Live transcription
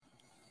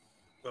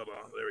Hold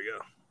on. There we go.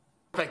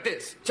 Like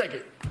this. Check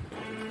it.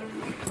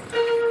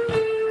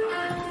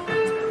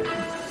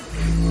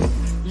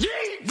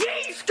 Yeet,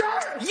 yeet,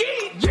 skirt.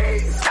 Yeet,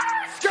 yeet,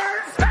 skirt,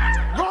 skirt,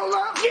 skirt. Roll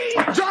up.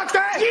 Yeet, drop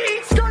that.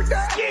 Yeet, skirt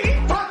that.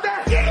 Yeet, pop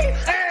that. Yeet.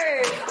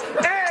 Hey,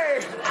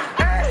 hey,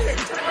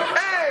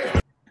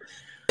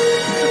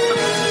 hey.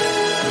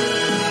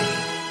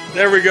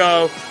 There we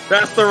go.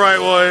 That's the right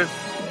one.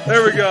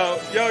 There we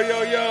go. Yo,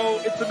 yo, yo.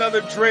 It's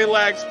another Dre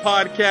Lax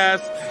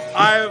podcast.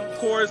 I, of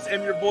course,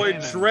 am your boy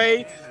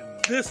Dre.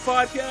 This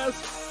podcast,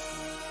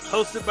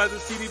 hosted by the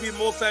C.D.B.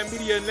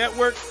 Multimedia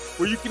Network,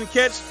 where you can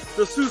catch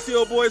the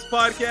Sucio Boys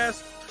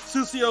podcast,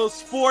 Sucio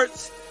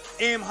Sports,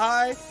 Aim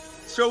High,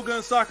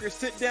 Shogun Soccer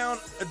Sit Down,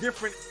 A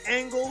Different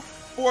Angle,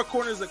 Four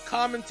Corners of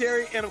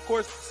Commentary, and, of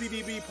course,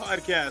 CDB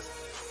podcast.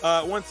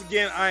 Once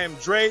again, I am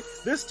Dre.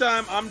 This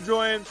time, I'm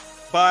joined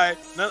by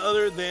none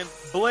other than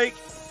Blake.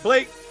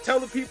 Blake, tell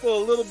the people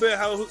a little bit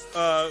how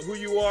who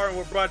you are and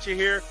what brought you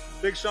here.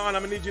 Big Sean,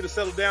 I'm gonna need you to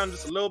settle down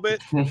just a little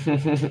bit.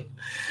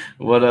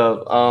 What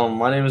up?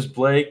 My name is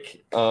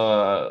Blake.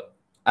 I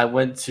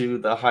went to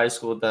the high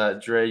school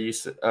that Dre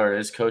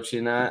is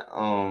coaching at.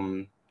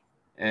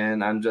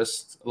 And I'm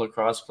just a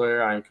lacrosse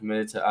player. I'm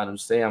committed to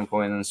Adams State. I'm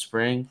going in the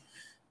spring,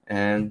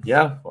 and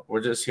yeah,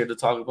 we're just here to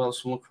talk about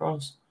some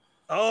lacrosse.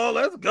 Oh,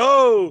 let's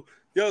go,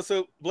 yo!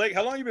 So Blake,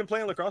 how long you been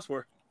playing lacrosse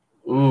for?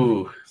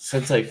 Ooh,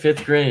 since like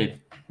fifth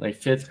grade.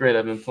 I've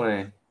been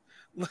playing.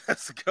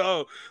 Let's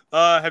go.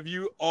 Have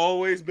you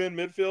always been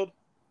midfield?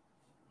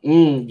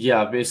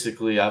 Yeah,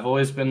 basically. I've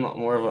always been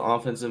more of an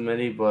offensive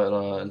midi, but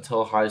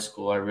until high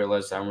school, I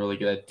realized I'm really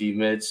good at D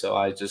mid, so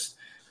I just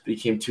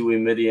became two-way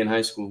midi in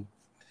high school.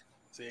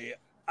 See,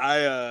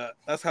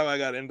 that's how I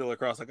got into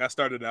lacrosse. Like I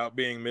started out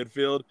being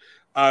midfield.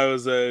 I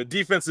was a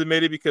defensive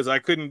midi because I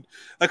couldn't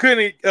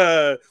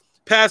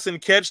pass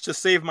and catch to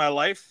save my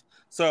life.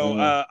 So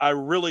I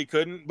really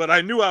couldn't, but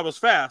I knew I was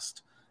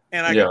fast.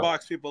 And I could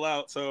box people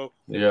out, so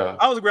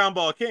I was a ground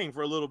ball king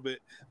for a little bit.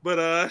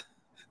 But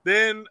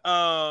then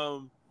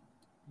the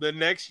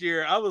next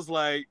year, I was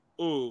like,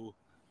 "Ooh,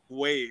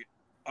 wait,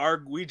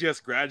 we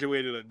just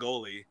graduated a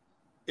goalie.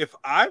 If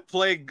I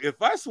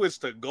switch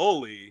to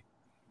goalie,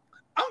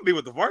 I'm gonna be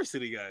with the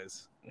varsity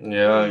guys."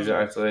 Yeah,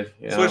 exactly.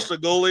 Yeah. Switch to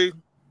goalie.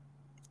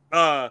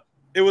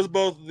 It was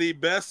both the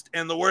best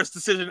and the worst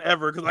decision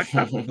ever because I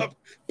got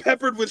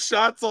peppered with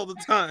shots all the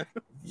time.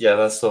 Yeah,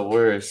 that's the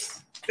worst.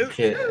 I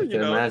can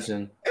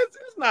imagine. It's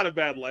not a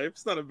bad life.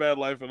 It's not a bad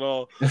life at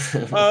all.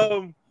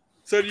 So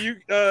do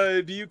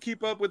you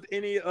keep up with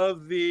any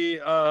of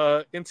the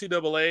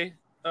NCAA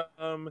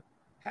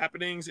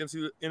happenings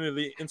into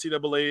the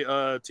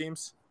NCAA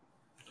teams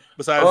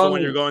besides the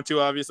one you're going to,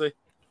 obviously?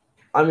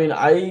 I mean,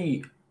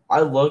 I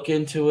look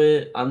into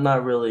it. I'm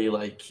not really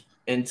like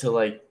into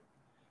like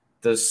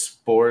the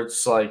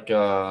sports like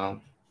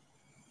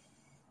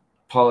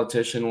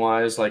politician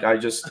wise, like I'm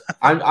just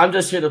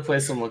here to play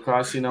some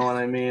lacrosse, you know what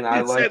I mean?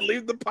 I said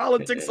leave the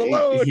politics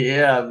alone.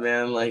 Yeah,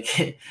 man.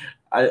 Like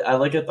I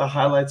look at the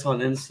highlights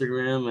on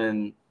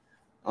Instagram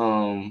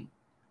and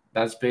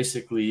that's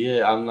basically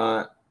it. I'm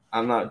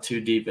not too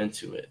deep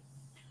into it.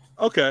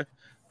 Okay.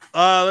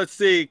 Let's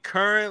see.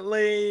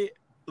 Currently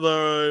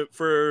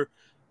for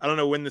I don't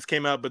know when this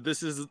came out, but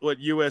this is what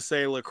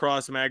USA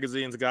Lacrosse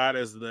Magazine's got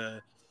as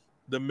the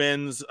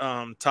men's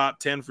top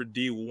 10 for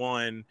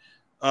D1.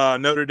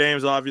 Notre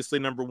Dame's obviously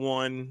number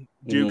 1,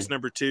 Duke's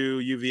number 2,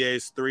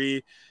 UVA's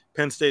 3,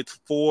 Penn State's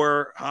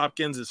 4,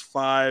 Hopkins is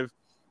 5,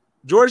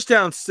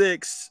 Georgetown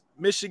 6,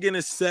 Michigan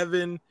is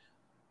 7,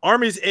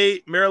 Army's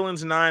 8,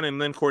 Maryland's 9,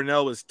 and then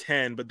Cornell was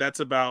 10. But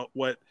that's about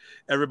what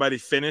everybody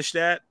finished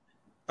at.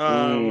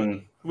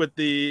 With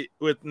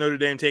Notre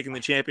Dame taking the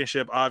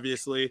championship,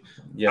 obviously.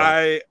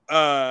 Yeah.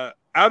 Out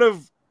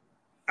of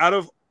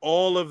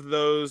all of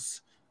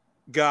those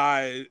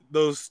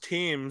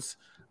teams,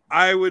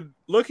 I would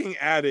looking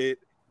at it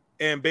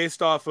and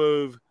based off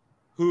of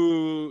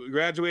who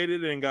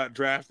graduated and got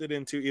drafted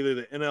into either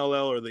the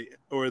NLL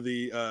or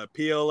the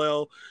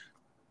PLL,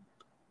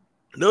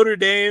 Notre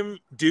Dame,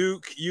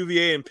 Duke,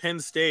 UVA, and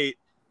Penn State,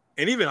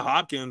 and even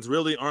Hopkins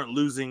really aren't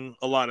losing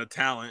a lot of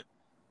talent,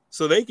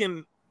 so they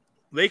could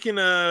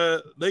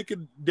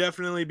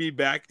definitely be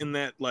back in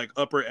that like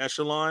upper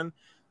echelon.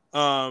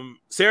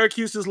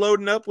 Syracuse is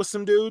loading up with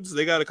some dudes.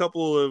 They got a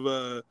couple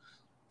of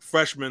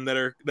freshmen that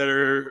are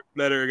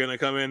going to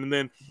come in, and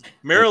then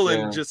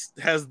Maryland just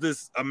has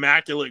this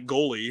immaculate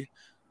goalie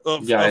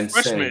of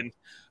freshmen.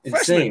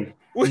 Insane.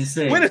 When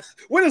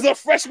is a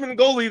freshman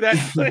goalie that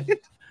good?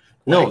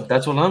 No,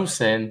 that's what I'm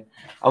saying.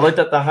 I looked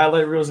at the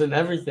highlight reels and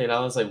everything. I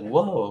was like,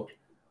 whoa.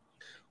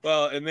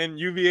 Well, and then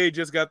UVA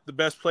just got the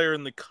best player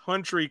in the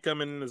country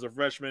coming in as a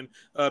freshman,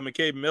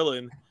 McCabe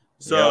Millen.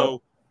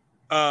 So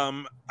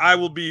I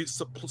will be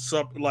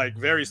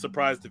very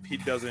surprised if he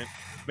doesn't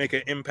make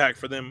an impact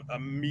for them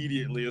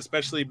immediately,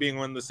 especially being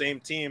on the same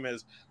team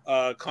as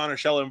Connor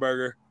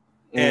Schellenberger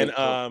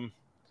and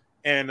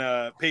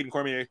Peyton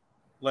Cormier.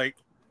 Like,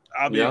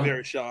 I'll be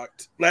very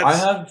shocked.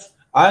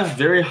 I have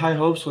very high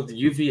hopes with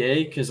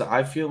UVA because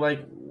I feel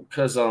like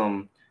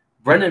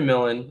Brendan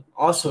Millen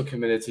also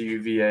committed to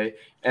UVA,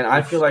 and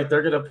I feel like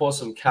they're gonna pull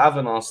some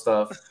Kavanaugh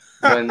stuff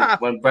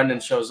when Brendan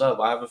shows up.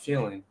 I have a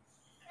feeling.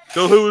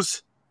 Go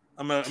Who's.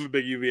 I'm a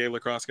big UVA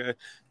lacrosse guy.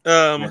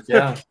 Um,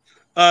 Yeah.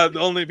 the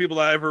only people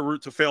I ever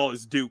root to fail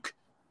is Duke.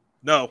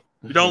 No,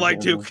 you don't like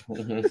Duke.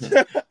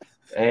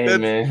 Hey,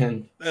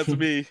 man. That's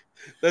me.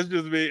 That's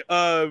just me.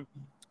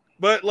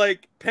 But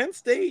like Penn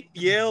State,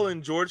 Yale,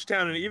 and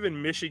Georgetown, and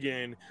even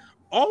Michigan,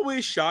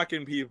 always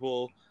shocking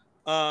people.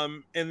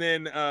 And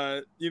then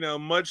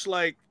much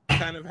like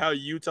kind of how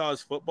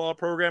Utah's football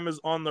program is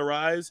on the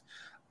rise,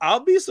 I'll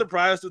be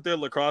surprised if their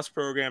lacrosse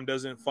program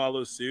doesn't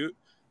follow suit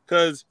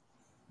because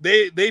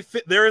they're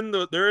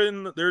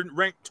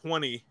ranked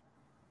 20,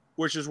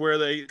 which is where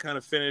they kind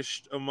of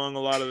finished among a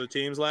lot of the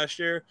teams last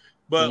year.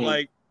 But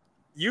like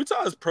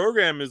Utah's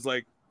program is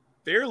like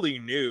fairly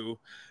new,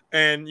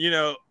 and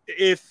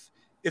if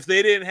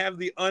they didn't have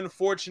the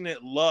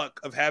unfortunate luck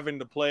of having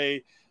to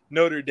play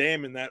Notre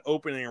Dame in that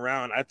opening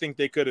round, I think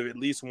they could have at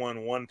least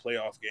won one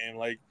playoff game.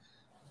 Like,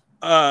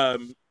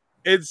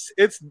 it's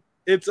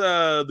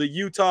the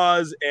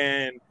Utahs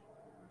and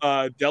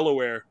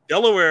Delaware.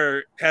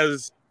 Delaware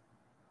has.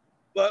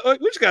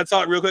 We just got to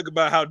talk real quick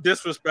about how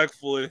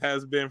disrespectful it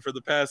has been for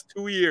the past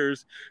 2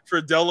 years for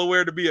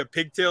Delaware to be a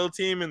pigtail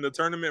team in the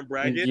tournament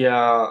bracket.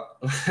 Yeah.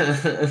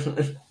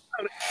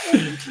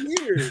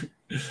 Weird.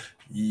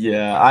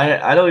 Yeah,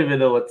 I don't even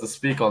know what to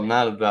speak on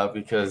that about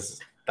because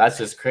that's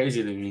just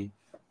crazy to me.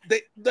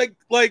 They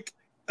like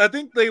I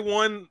think they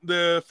won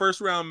the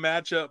first round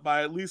matchup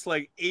by at least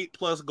like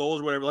 8+ goals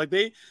or whatever. Like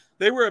they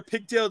were a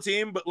pigtail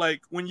team, but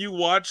like if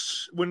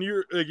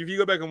you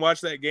go back and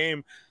watch that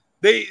game,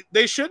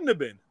 they shouldn't have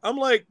been. I'm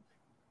like,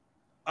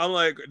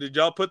 did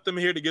y'all put them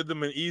here to give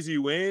them an easy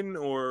win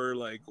or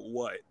like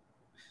what?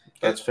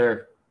 That's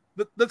fair.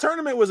 The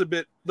tournament was a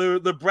bit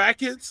the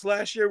brackets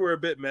last year were a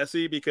bit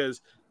messy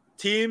because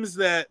teams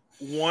that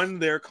won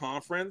their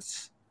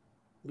conference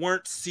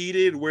weren't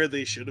seated where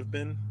they should have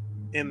been,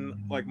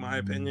 in like my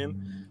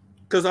opinion.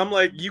 Because I'm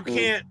like, you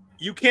can't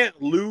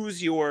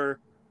lose your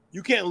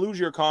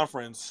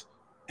conference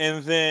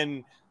and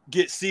then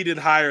get seated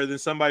higher than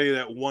somebody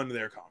that won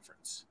their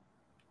conference.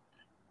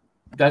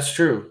 That's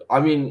true. I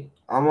mean,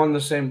 I'm on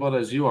the same boat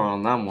as you are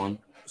on that one.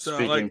 So,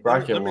 speaking like,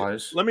 bracket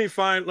wise, let me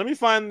find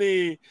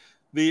the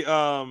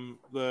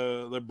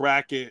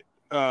bracket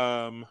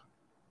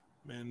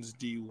men's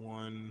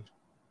D1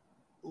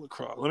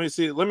 lacrosse.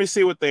 Let me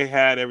see what they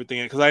had everything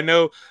in, because I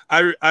know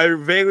I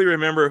vaguely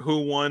remember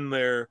who won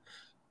their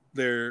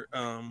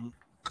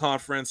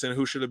conference and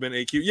who should have been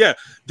AQ. Yeah,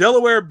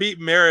 Delaware beat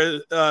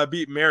Marist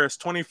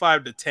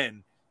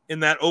 25-10 in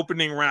that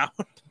opening round.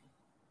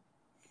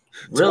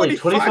 Really,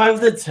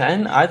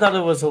 25-10? I thought it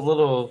was a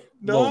little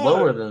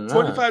lower than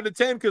that.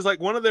 25-10 because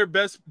like one of their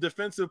best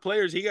defensive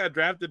players, he got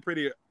drafted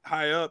pretty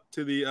high up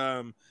to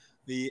the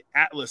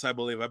Atlas, I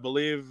believe. I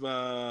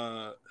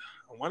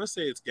want to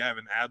say it's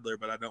Gavin Adler,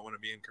 but I don't want to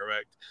be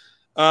incorrect.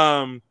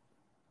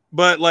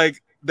 But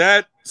like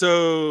that,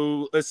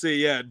 so let's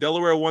see. Yeah,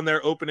 Delaware won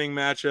their opening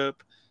matchup,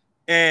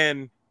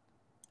 and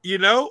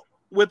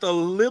with a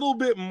little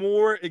bit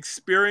more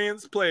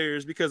experienced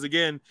players, because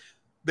again,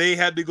 they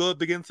had to go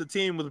up against a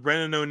team with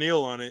Brendan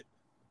O'Neill on it.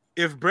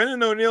 If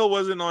Brendan O'Neill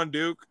wasn't on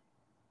Duke,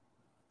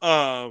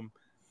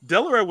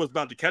 Delaware was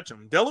about to catch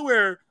him.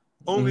 Delaware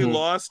only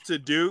lost to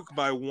Duke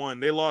by 1.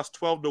 They lost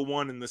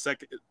 12-1 in the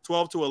second,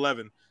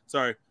 12-11.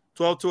 Sorry,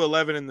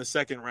 12-11 in the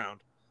second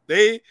round.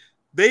 They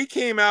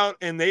came out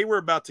and they were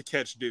about to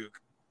catch Duke.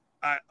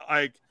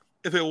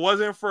 If it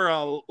wasn't for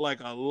a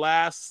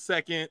last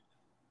second,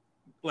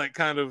 like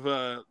kind of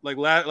like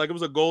it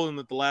was a goal in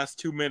the last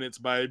 2 minutes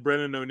by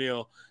Brendan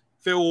O'Neill.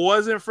 If it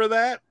wasn't for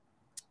that,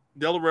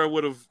 Delaware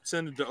would have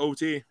sent it to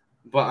OT.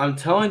 But I'm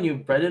telling you,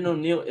 Brendan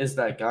O'Neill is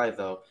that guy,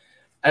 though.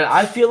 And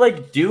I feel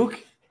like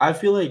Duke,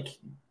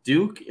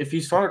 if he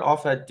started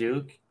off at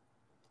Duke,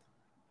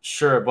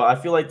 sure, but I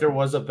feel like there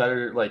was a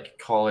better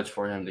college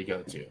for him to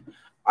go to.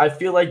 I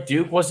feel like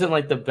Duke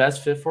wasn't the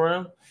best fit for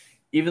him,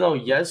 even though,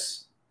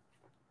 yes,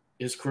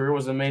 his career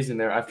was amazing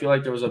there. I feel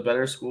like there was a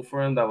better school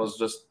for him that was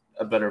just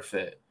a better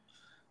fit.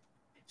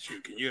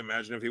 Shoot, can you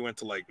imagine if he went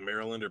to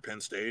Maryland or Penn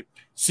State?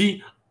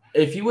 See,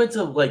 if he went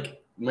to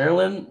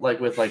Maryland,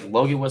 with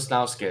Logan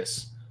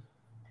Wisnauskas,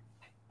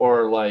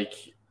 or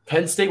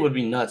Penn State would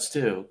be nuts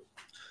too.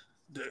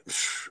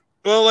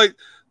 Well, it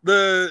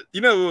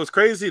was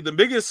crazy. The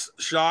biggest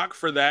shock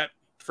for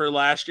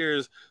last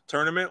year's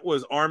tournament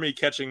was Army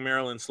catching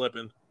Maryland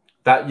slipping.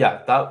 That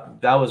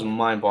was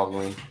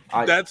mind-boggling.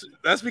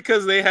 That's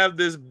because they have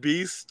this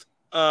beast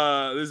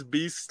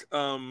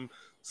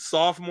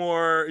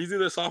sophomore. He's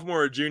either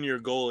sophomore or junior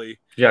goalie.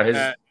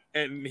 Yeah,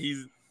 and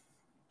he's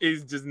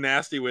just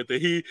nasty with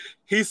it.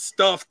 He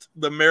stuffed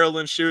the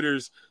Maryland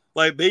shooters.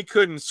 They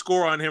couldn't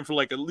score on him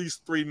for at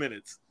least 3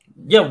 minutes.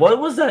 Yeah, what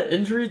was that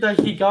injury that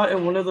he got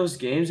in one of those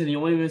games and he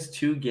only missed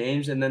 2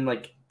 games and then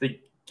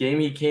game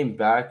he came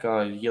back,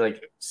 he like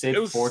It saved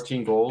was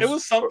 14 goals it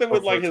was something or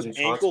with like his 14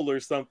 shots. ankle or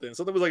something.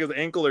 Something was like his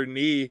ankle or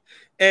knee,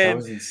 That and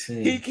was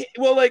insane.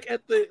 well, like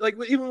at the like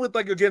even with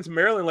like against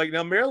Maryland, like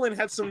now Maryland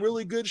had some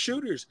really good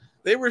shooters.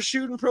 They were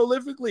shooting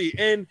prolifically,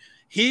 and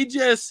he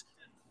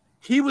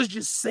was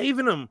just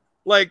saving them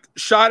like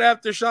shot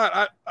after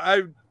shot.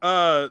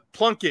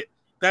 Plunkett,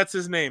 that's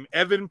his name,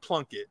 Evan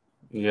Plunkett.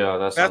 Yeah,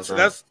 that sounds right.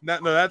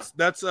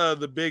 That's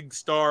the big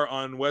star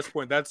on West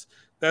Point. That's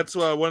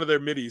one of their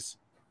middies,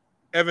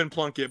 Evan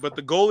Plunkett. But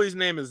the goalie's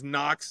name is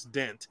Knox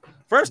Dent.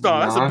 First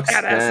off, that's a Knox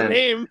badass then.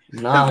 name.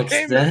 His Knox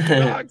name is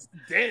then. Knox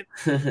Dent.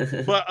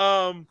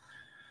 But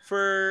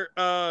for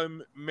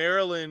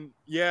Maryland,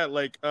 yeah,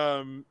 like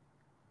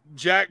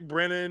Jack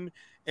Brennan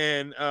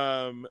and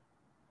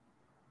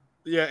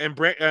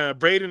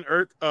Braden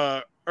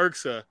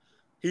Urksa.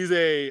 He's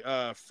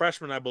a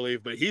freshman, I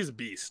believe, but he's a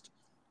beast.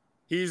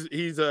 He's an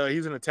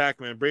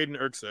attackman, Braden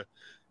Urksa.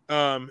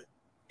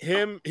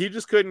 He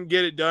just couldn't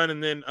get it done,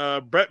 and then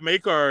Brett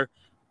Makar,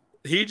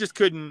 he just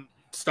couldn't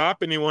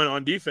stop anyone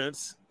on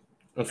defense.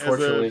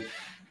 Unfortunately.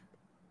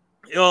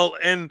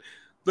 And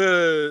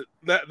that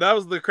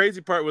was the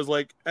crazy part was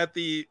like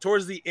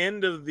towards the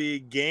end of the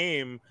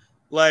game,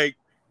 like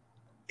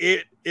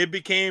it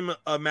became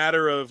a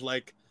matter of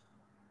like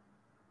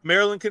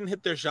Maryland couldn't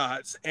hit their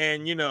shots,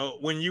 and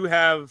when you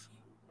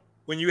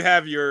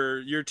have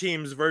your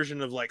team's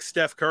version of like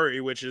Steph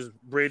Curry, which is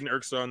Braden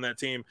Urksa on that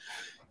team,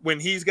 when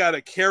he's got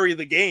to carry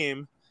the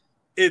game,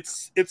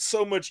 it's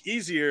so much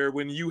easier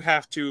when you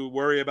have to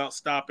worry about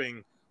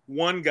stopping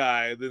one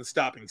guy than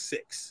stopping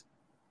six.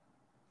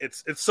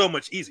 It's so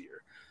much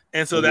easier,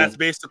 and so that's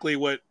basically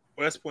what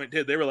West Point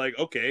did. They were like,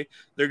 okay,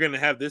 they're going to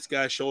have this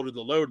guy shoulder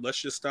the load.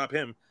 Let's just stop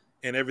him,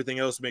 and everything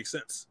else makes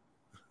sense.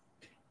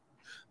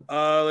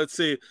 Let's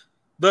see.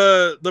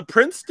 The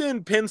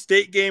Princeton Penn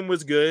State game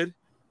was good.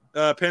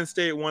 Penn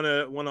State won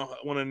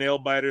a nail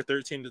biter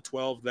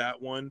 13-12 that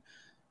one,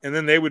 and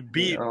then they would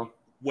beat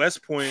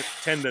West Point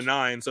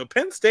 10-9. So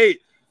Penn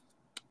State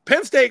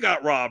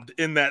got robbed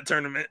in that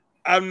tournament.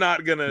 I'm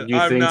not gonna. You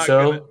think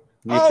so?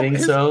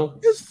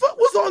 His foot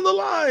was on the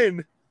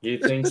line. You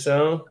think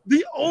so?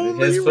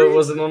 His foot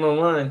wasn't on the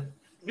line.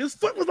 His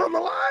foot was on the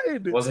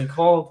line. Wasn't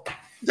called.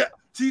 But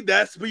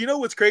you know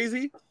what's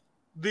crazy?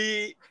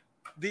 The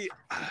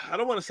I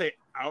don't want to say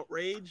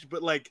outrage,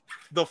 but like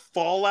the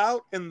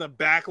fallout and the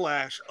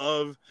backlash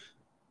of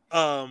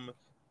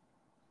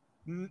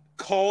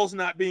calls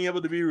not being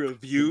able to be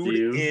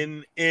reviewed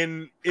in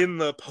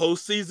the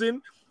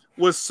postseason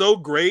was so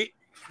great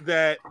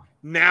that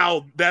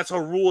now that's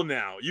a rule.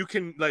 Now you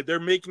can they're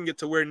making it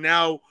to where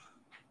now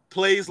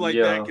plays like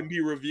that can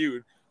be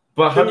reviewed.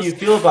 But how do you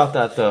feel about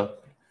that though?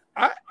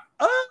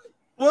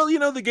 Well,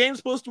 the game's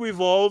supposed to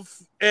evolve,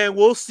 and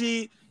we'll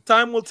see.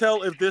 Time will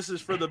tell if this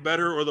is for the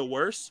better or the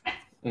worse.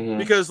 Mm-hmm.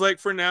 Because like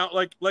for now,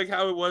 like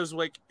how it was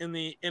like in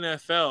the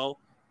NFL,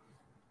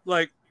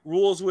 like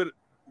rules would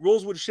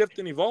shift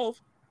and evolve,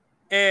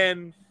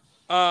 and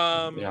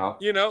now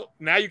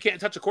you can't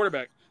touch a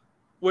quarterback,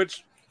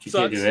 which you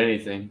sucks. Can't do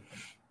anything.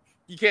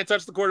 You can't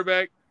touch the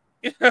quarterback,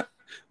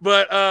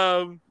 but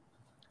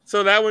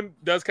so that one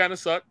does kind of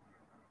suck.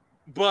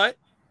 But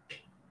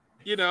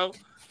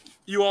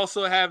you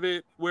also have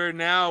it where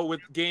now with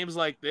games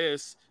like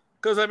this,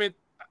 because I mean,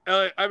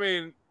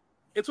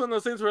 it's one of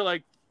those things where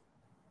like,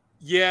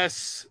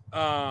 yes,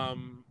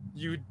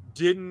 you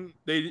didn't.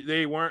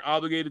 They weren't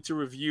obligated to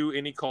review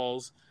any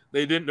calls.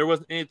 They didn't. There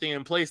wasn't anything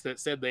in place that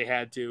said they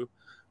had to.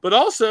 But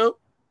also,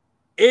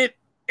 it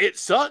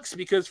sucks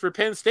because for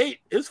Penn State,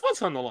 his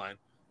foot's on the line,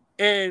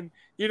 and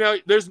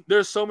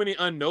there's so many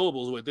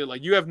unknowables with it.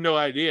 Like you have no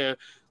idea.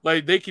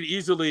 Like they could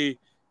easily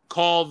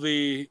call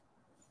the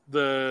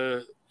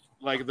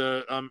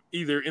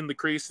either in the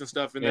crease and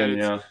stuff, and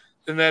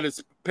that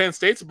it's Penn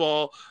State's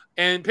ball,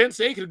 and Penn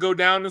State could go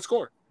down and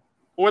score,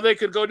 or they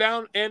could go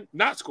down and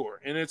not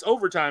score, and it's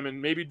overtime, and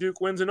maybe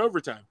Duke wins in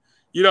overtime.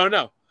 You don't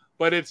know,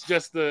 but it's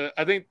just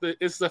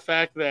it's the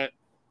fact that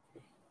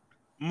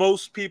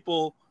most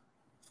people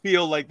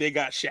feel like they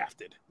got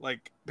shafted,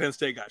 like Penn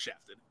State got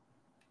shafted.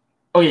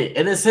 Oh yeah,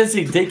 in a sense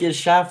they did get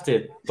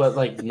shafted, but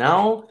like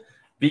now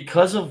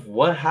because of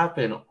what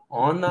happened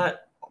on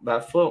that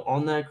foot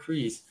on that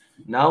crease,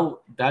 now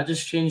that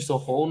just changed the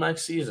whole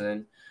next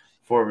season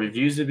for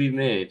reviews to be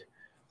made.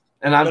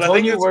 And I'm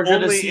telling you, we're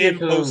going to see it in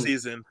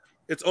postseason.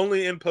 It's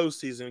only in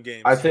postseason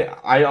games.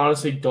 I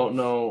honestly don't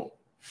know.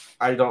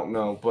 I don't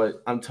know,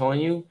 but I'm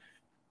telling you,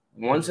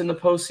 once in the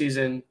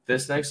postseason,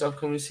 this next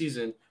upcoming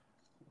season,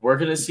 we're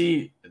going to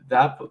see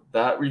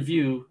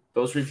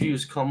those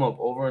reviews come up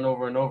over and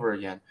over and over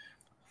again.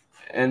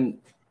 And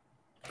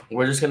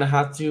we're just going to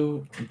have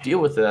to deal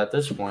with it at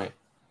this point.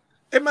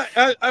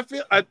 I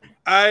feel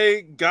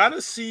I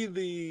gotta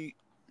see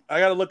I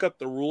gotta look up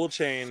the rule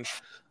change.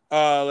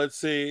 Let's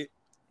see,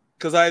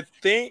 because I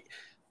think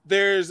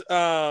there's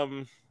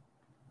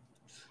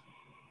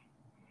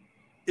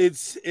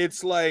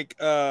it's like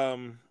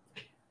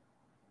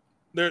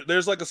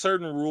there's like a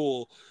certain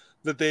rule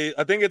that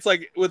I think it's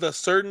like with a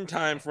certain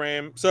time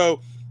frame. So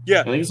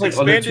yeah, I think it's like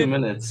under 2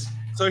 minutes.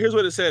 So here's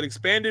what it said: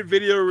 expanded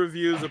video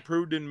reviews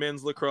approved in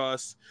men's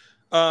lacrosse.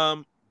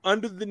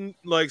 Under the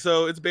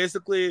so it's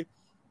basically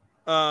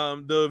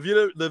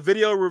the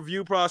video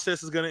review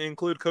process is going to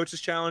include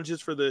coaches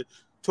challenges for the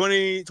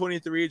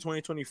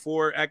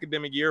 2023-2024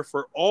 academic year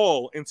for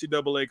all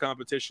NCAA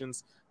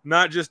competitions,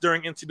 not just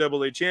during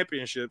NCAA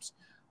championships.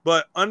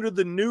 But under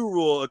the new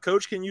rule, a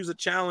coach can use a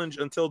challenge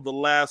until the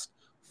last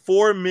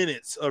 4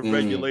 minutes of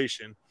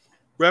regulation.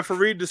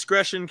 Referee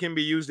discretion can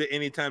be used at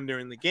any time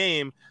during the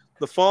game.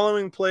 The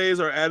following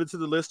plays are added to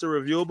the list of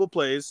reviewable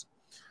plays: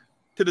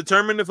 to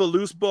determine if a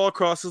loose ball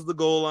crosses the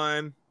goal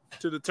line,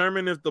 to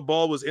determine if the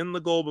ball was in the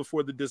goal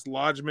before the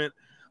dislodgement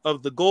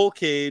of the goal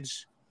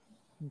cage,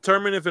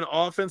 determine if an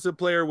offensive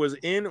player was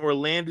in or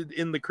landed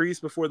in the crease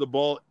before the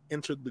ball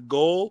entered the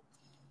goal,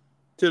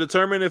 to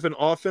determine if an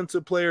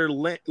offensive player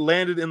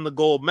landed in the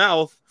goal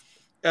mouth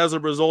as a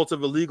result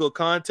of illegal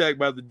contact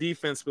by the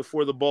defense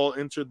before the ball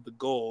entered the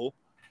goal,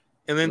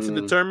 and then to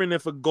determine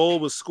if a goal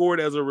was scored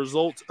as a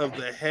result of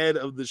the head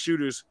of the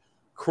shooter's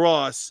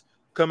cross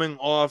coming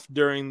off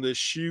during the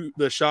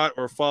shot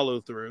or follow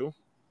through.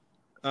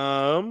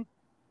 And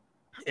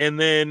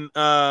then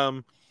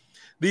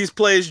these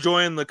plays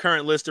join the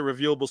current list of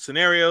reviewable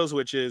scenarios,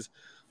 which is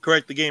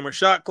correct the game or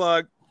shot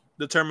clock,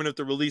 determine if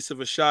the release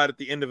of a shot at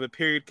the end of a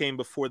period came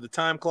before the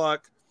time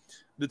clock,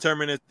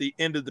 determine if the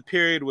end of the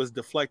period was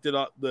deflected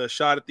off, the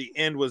shot at the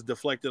end was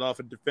deflected off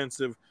a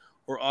defensive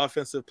or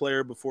offensive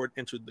player before it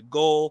entered the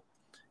goal,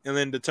 and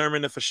then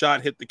determine if a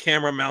shot hit the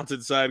camera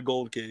mounted side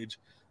goal cage.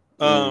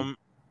 And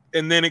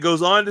then it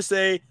goes on to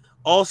say,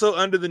 also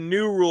under the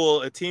new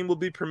rule, a team will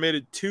be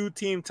permitted 2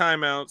 team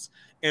timeouts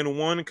and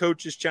 1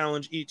 coach's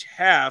challenge each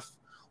half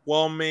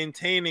while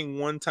maintaining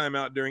 1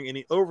 timeout during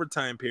any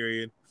overtime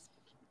period.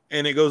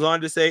 And it goes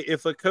on to say,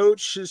 if a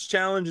coach's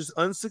challenge is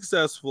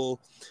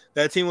unsuccessful,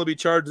 that team will be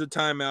charged a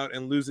timeout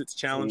and lose its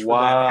challenge for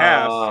that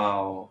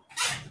half.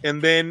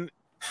 And then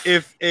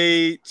if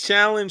a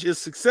challenge is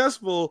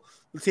successful,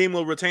 the team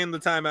will retain the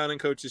timeout and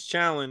coach's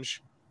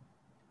challenge.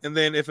 And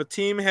then if a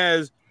team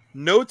has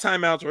no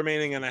timeouts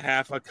remaining in a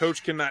half, a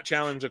coach cannot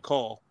challenge a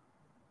call.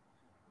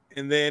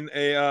 And then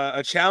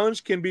a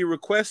challenge can be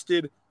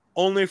requested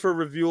only for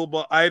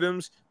reviewable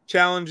items.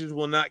 Challenges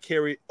will not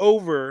carry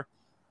over.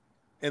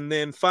 And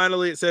then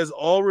finally, it says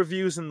all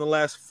reviews in the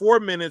last 4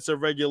 minutes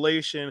of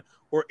regulation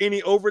or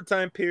any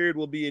overtime period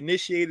will be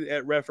initiated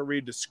at referee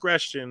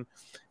discretion,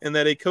 and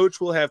that a coach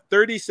will have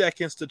 30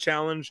 seconds to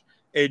challenge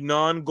a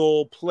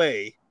non-goal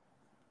play.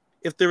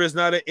 If there is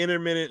not an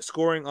intermittent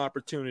scoring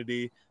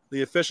opportunity,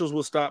 the officials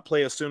will stop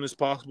play as soon as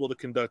possible to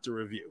conduct a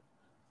review.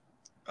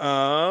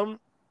 And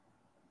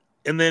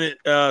then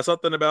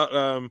something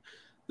about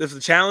if the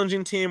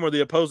challenging team or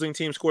the opposing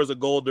team scores a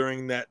goal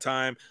during that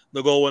time,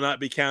 the goal will not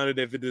be counted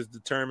if it is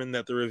determined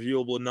that the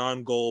reviewable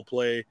non-goal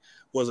play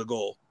was a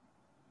goal.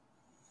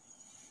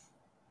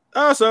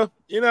 Also,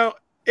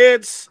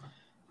 it's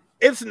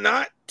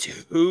not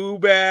too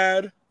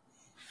bad.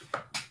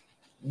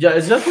 Yeah,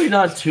 it's definitely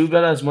not too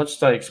bad as much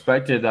as I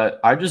expected.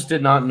 I just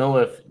did not know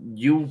if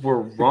you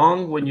were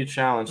wrong when you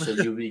challenged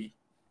that you'd be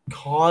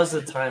cause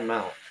a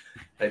timeout.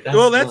 Like,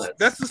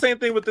 that's the same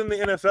thing within the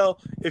NFL.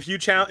 If you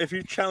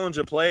challenge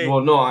a play,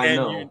 well, no, I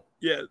know.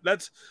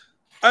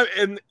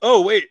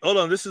 Wait, hold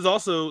on. This is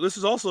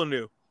also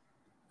new.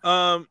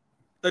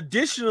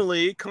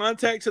 Additionally,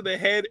 contact to the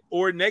head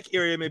or neck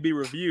area may be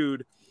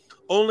reviewed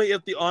only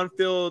if the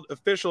on-field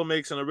official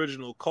makes an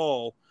original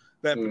call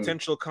that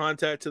potential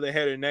contact to the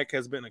head or neck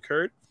has been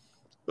occurred.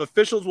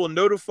 Officials will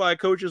notify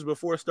coaches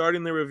before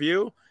starting the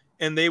review,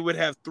 and they would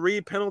have 3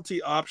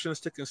 penalty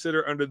options to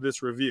consider under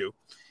this review: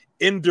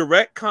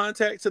 indirect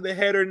contact to the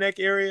head or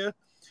neck area,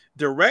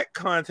 direct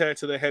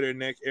contact to the head or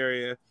neck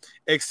area,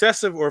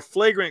 excessive or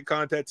flagrant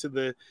contact to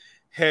the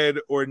head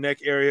or neck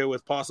area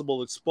with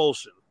possible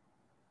expulsion.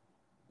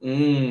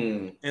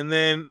 And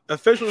then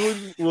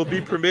officials will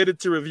be permitted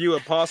to review a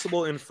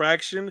possible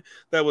infraction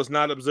that was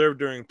not observed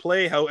during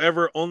play.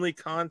 However, only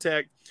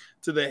contact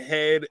to the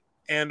head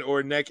and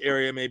or neck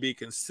area may be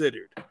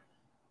considered.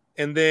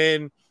 And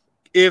then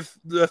if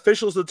the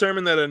officials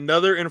determine that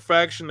another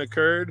infraction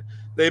occurred,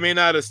 they may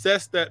not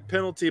assess that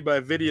penalty by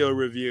video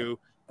review.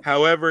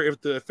 However,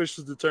 if the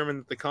officials determine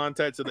that the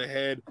contact to the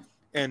head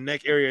and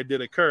neck area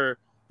did occur,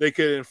 they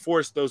could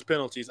enforce those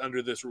penalties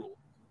under this rule.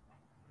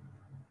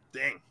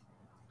 Dang.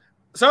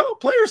 So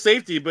player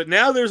safety, but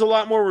now there's a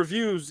lot more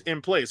reviews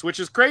in place, which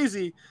is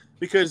crazy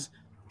because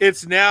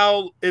it's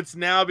now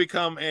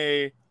become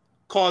a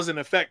cause and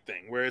effect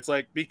thing where it's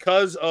like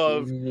because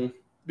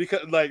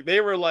like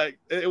they were like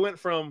it went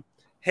from,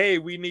 hey,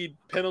 we need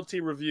penalty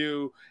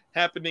review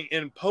happening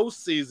in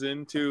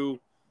postseason to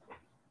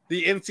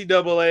the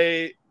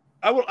NCAA.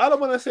 I don't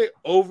want to say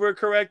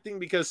overcorrecting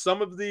because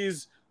some of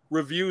these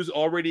reviews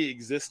already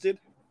existed.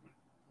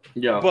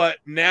 Yeah. But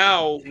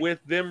now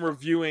with them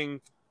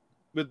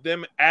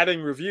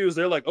adding reviews,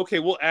 they're like, okay,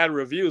 we'll add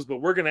reviews, but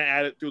we're going to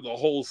add it through the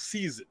whole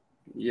season.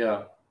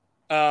 Yeah.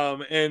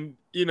 And,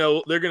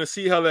 they're going to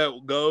see how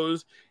that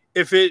goes.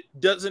 If it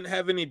doesn't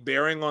have any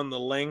bearing on the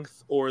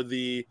length or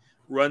the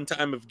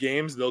runtime of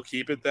games, they'll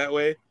keep it that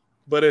way.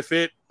 But if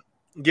it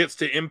gets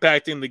to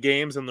impacting the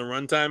games and the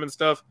runtime and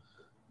stuff,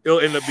 it'll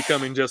end up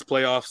becoming just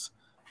playoffs,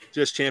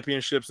 just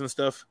championships and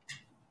stuff.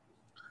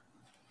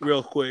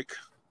 Real quick.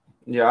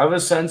 Yeah, I have a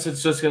sense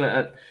it's just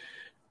gonna.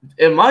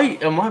 In my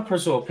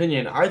personal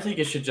opinion, I think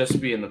it should just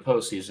be in the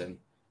postseason.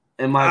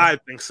 I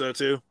think so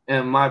too.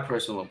 In my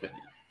personal opinion.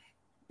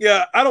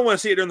 Yeah, I don't want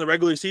to see it during the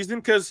regular season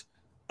because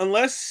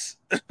unless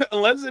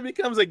unless it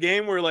becomes a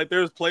game where like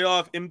there's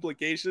playoff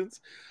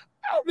implications,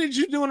 how did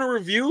you doing a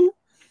review?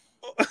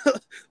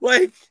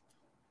 Like,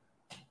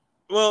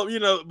 well,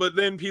 but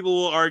then people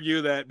will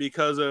argue that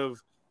because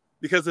of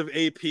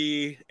AP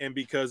and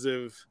because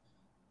of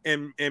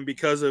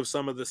because of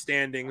some of the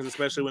standings,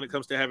 especially when it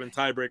comes to having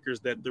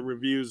tiebreakers, that the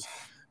reviews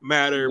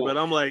matter. Well, but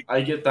I'm like,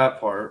 I get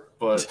that part,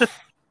 but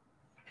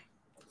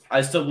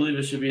I still believe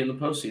it should be in the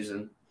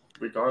postseason,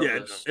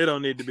 regardless. Yeah, it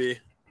don't need to be.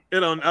 I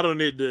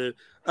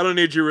don't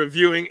need you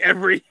reviewing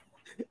every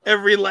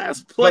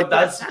last play.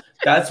 But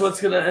that's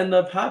what's gonna end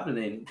up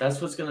happening.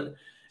 It's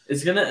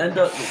gonna end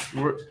up.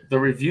 The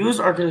reviews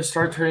are gonna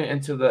start turning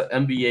into the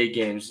NBA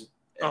games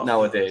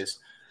nowadays.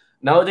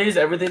 Nowadays,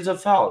 everything's a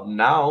foul.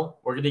 Now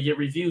we're gonna get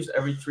reviews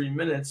every 3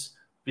 minutes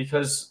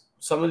because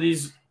some of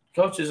these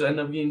coaches end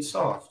up getting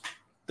soft.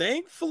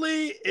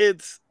 Thankfully,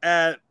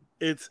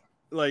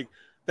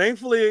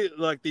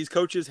 like these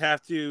coaches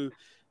have to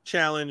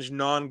challenge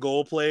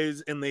non-goal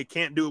plays, and they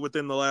can't do it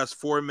within the last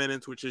 4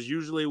 minutes, which is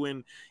usually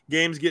when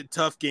games get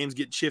tough, games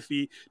get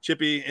chippy,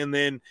 and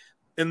then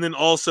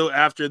also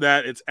after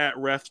that, it's at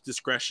ref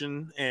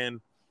discretion.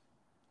 And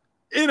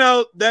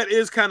that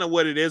is kind of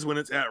what it is when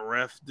it's at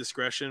ref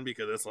discretion,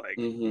 because it's like,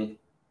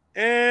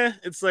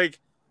 it's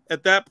like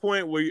at that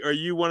point, are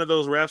you one of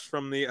those refs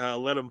from the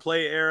let them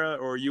play era,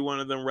 or are you one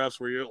of them refs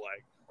where you're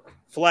like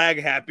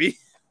flag happy?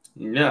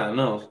 Yeah,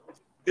 no.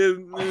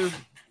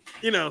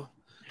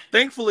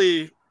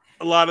 Thankfully,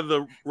 a lot of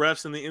the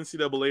refs in the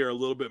NCAA are a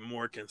little bit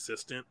more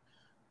consistent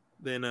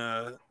than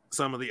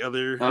some of the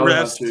other refs. I would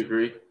have to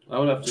agree.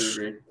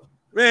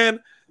 Man,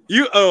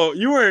 you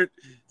weren't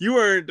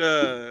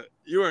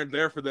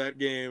there for that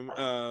game,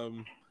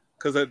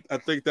 because I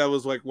think that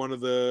was like one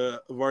of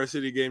the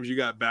varsity games you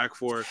got back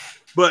for.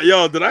 But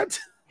yo, did I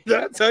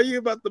tell you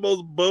about the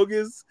most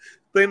bogus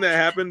thing that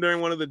happened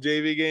during one of the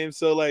JV games?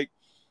 So like,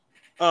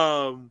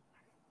 I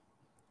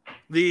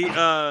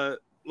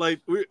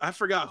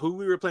forgot who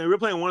we were playing. We were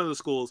playing one of the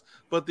schools,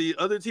 but the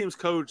other team's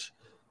coach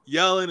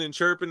yelling and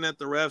chirping at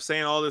the ref,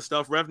 saying all this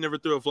stuff. Ref never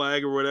threw a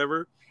flag or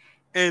whatever.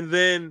 And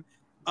then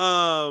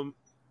I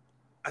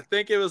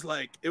think it was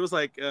like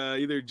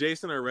either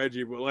Jason or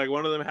Reggie, but like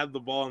one of them had the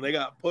ball and they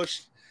got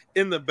pushed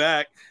in the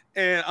back.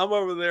 And I'm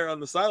over there on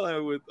the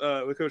sideline with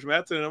Coach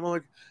Matson, and I'm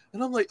like,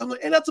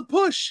 hey, that's a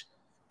push.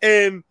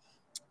 And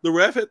the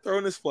ref had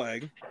thrown his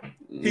flag.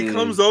 He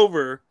comes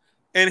over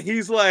and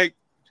he's like,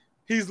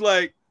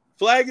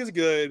 flag is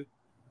good,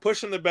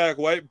 push in the back,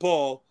 white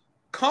ball,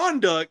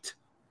 conduct,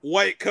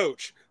 white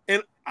coach.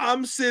 And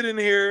I'm sitting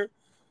here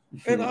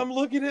and I'm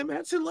looking at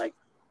Matson like,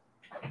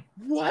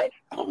 what?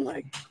 I'm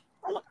like,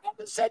 I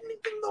haven't said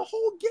anything the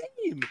whole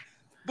game.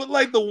 But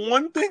like the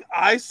one thing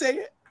I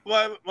say,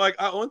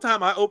 one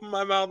time I open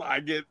my mouth, I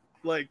get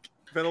like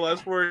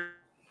penalized for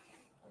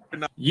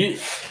it.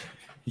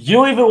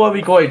 You even want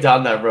me going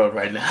down that road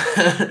right now.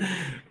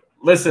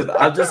 Listen,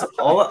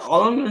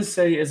 all I'm gonna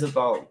say is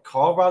about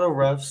Colorado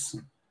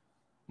refs.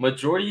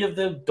 Majority of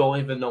them don't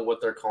even know what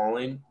they're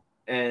calling,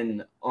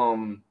 and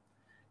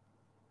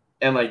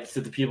like to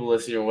the people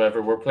listening or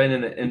whatever, we're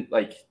playing in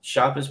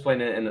Shop is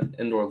playing in an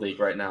indoor league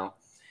right now,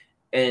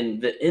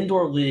 and the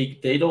indoor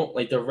league, they don't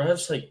like the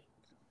refs, like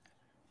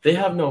they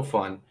have no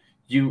fun.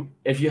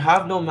 If you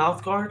have no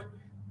mouth guard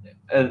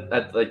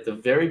at like the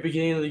very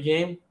beginning of the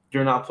game,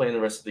 you're not playing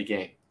the rest of the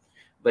game.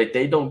 Like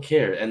they don't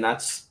care, and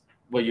that's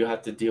what you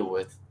have to deal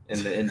with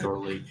in the indoor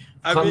league.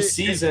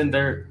 Season,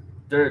 they're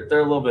a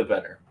little bit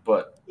better,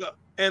 but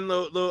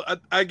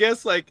I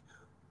guess like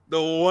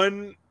the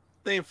one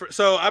thing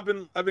so I've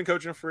been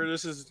coaching for,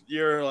 this is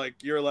year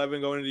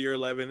 11 going into year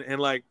 11,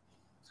 and like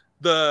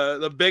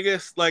the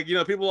biggest, like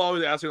people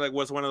always ask me like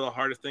what's one of the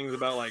hardest things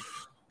about like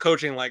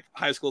coaching like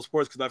high school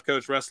sports, because I've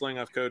coached wrestling,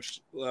 I've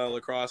coached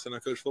lacrosse, and I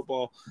coached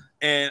football,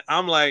 and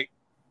I'm like,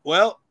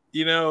 well,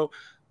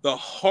 the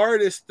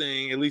hardest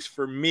thing, at least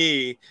for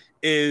me,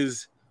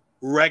 is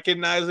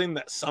recognizing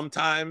that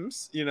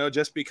sometimes,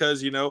 just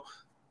because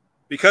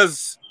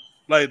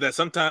like that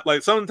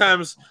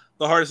sometimes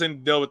the hardest thing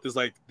to deal with is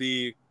like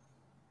I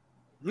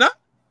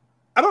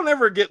don't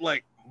ever get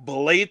like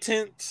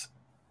blatant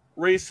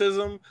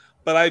racism,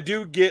 but I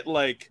do get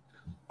like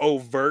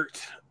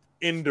overt,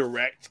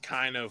 indirect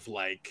kind of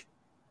like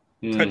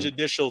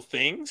prejudicial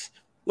things.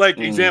 Like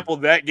example,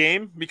 that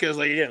game, because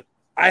like again,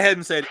 I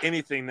hadn't said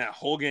anything that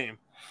whole game.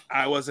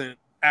 I wasn't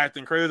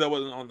acting crazy. I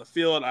wasn't on the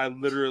field. I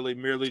literally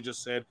merely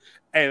just said,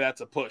 hey,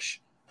 that's a push.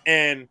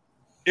 And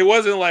it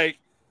wasn't like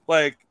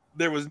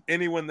there was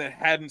anyone that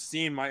hadn't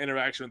seen my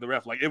interaction with the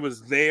ref. Like it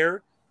was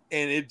there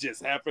and it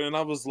just happened. And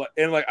I was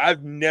like,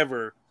 I've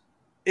never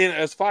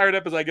as fired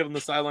up as I get on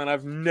the sideline,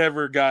 I've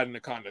never gotten a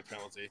conduct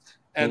penalty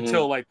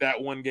until like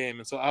that one game.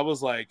 And so I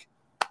was like,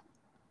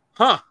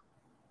 huh.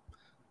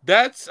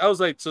 I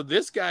was like, so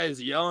this guy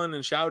is yelling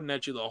and shouting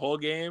at you the whole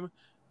game,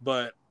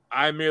 but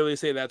I merely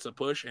say that's a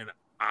push, and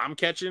I'm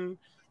catching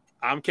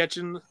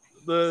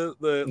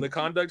the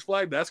conduct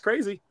flag. That's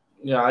crazy.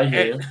 Yeah, I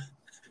hear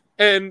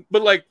you.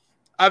 But like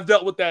I've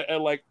dealt with that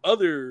at like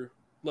other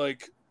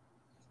like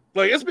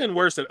it's been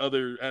worse at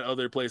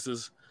other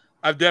places.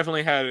 I've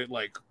definitely had it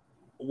like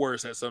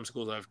worse at some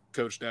schools I've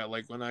coached at.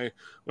 Like when I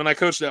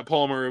coached at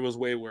Palmer, it was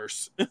way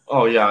worse.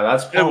 Oh yeah,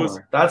 that's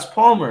Palmer. That's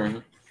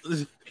Palmer.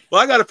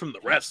 Well, I got it from the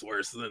refs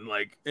worse than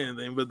like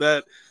anything, but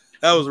that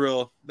was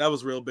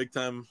real big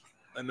time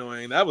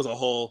annoying. That was a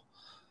whole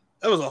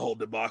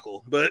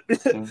debacle. But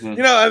you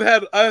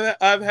know,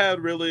 I've had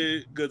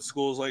really good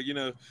schools, like, you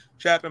know,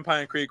 Chapin and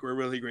Pine Creek were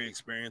really great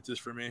experiences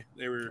for me.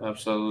 They were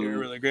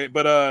really great.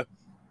 But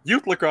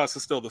youth lacrosse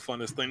is still the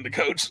funnest thing to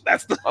coach.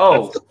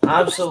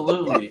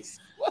 Absolutely.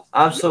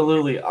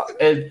 Absolutely.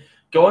 And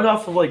going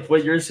off of like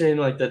what you're saying,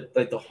 like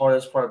the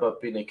hardest part about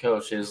being a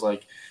coach is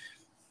like,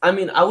 I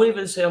mean, I wouldn't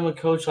even say I'm a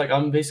coach. Like,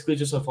 I'm basically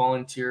just a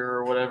volunteer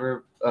or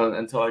whatever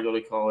until I go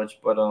to college.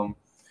 But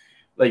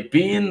like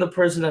being the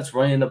person that's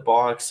running the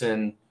box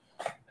and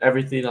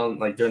everything on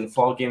like during the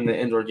fall game and the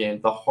indoor game,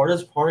 the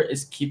hardest part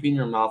is keeping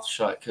your mouth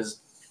shut.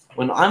 Because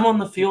when I'm on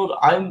the field,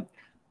 I'm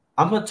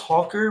a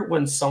talker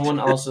when someone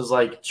else is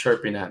like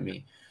chirping at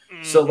me.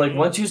 So like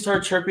once you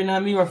start chirping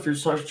at me, or if you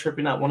start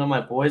chirping at one of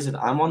my boys and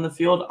I'm on the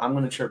field, I'm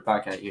gonna chirp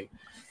back at you.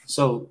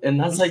 So, and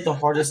that's like the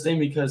hardest thing,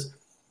 because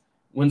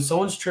when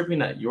someone's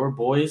chirping at your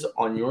boys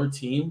on your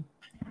team,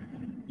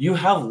 you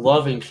have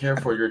love and care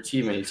for your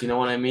teammates. You know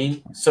what I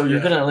mean? So you're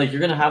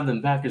gonna have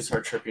them back and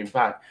start chirping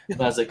back.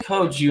 But as a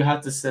coach, you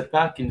have to sit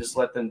back and just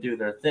let them do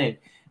their thing.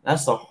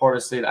 That's the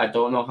hardest thing. I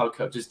don't know how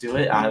coaches do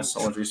it. I have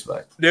so much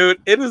respect,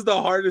 dude. It is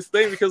the hardest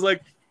thing because,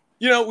 like,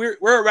 you know,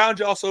 we're around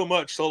y'all so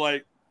much. So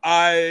like,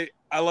 I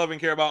love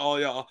and care about all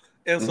y'all,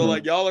 and so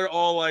like y'all are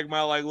all like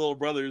my like little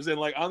brothers. And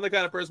like I'm the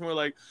kind of person where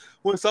like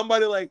when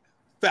somebody like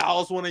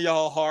fouls one of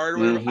y'all hard, or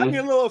whatever, I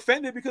get a little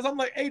offended because I'm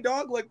like, hey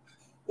dog, like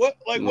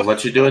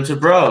what you doing to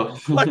bro?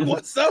 Like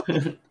what's up?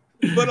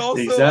 But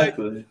also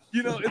exactly. Like,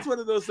 you know, it's one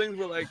of those things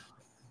where like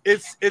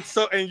it's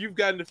so, and you've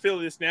gotten to feel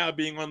this now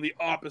being on the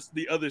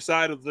other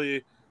side of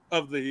the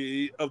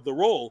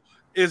role,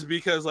 is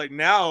because like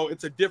now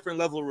it's a different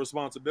level of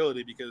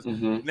responsibility, because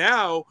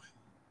now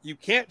you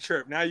can't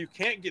chirp, now you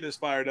can't get as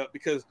fired up,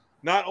 because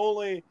not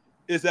only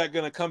is that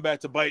going to come back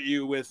to bite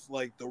you with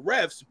like the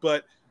refs,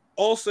 but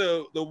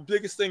also the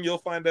biggest thing you'll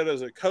find out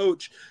as a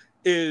coach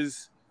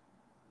is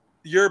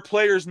your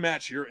players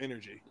match your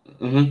energy.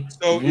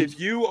 So if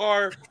you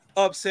are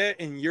upset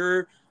and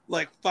you're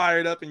like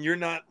fired up and you're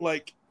not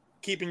like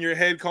keeping your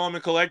head calm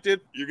and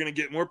collected, you're going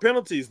to get more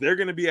penalties. They're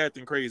going to be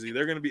acting crazy.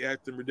 They're going to be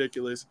acting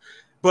ridiculous.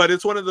 But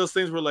it's one of those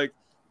things where like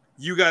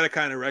you got to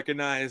kind of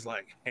recognize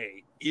like,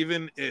 hey,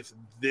 even if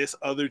this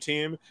other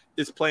team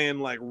is playing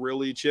like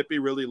really chippy,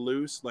 really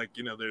loose, like,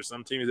 you know, there's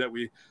some teams that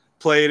we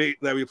play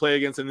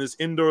against in this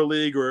indoor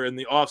league or in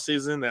the off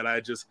season that I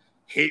just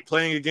hate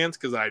playing against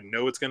because I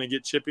know it's going to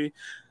get chippy.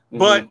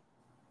 But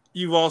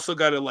you've also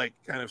got to like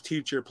kind of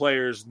teach your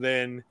players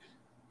then,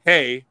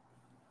 hey,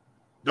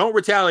 don't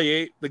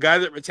retaliate. The guy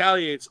that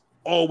retaliates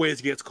always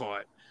gets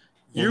caught.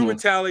 You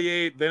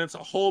retaliate, then it's a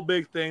whole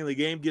big thing. The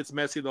game gets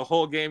messy. The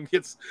whole game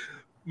gets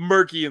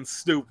murky and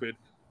stupid.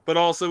 But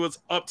also it's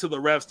up to the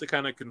refs to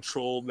kind of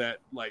control that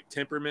like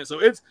temperament. So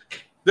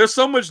there's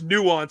so much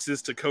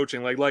nuances to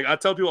coaching. Like I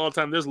tell people all the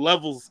time, there's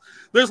levels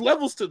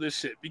to this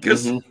shit,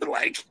 because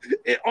like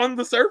on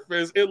the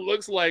surface, it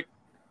looks like,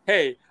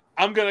 hey,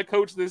 I'm going to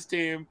coach this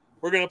team.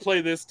 We're going to play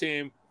this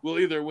team. We'll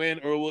either win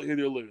or we'll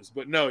either lose.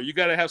 But no, you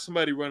got to have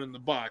somebody running the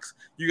box.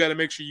 You got to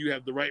make sure you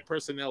have the right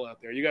personnel out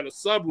there. You got to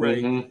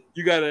sub-rate.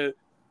 You got to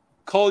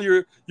call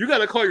your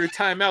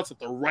timeouts at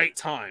the right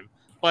time.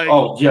 Like,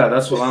 oh yeah,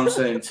 that's what I'm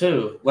saying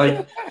too.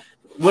 Like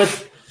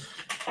with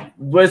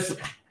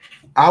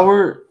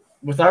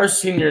our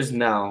seniors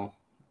now,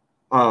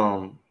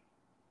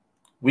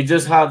 we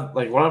just had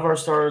like one of our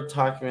starter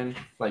attackmen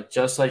like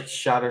just like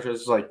shattered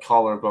his like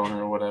collarbone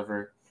or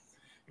whatever.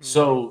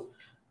 So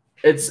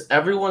it's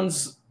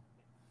everyone's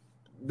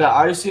that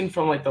I've seen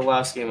from like the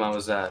last game I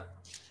was at.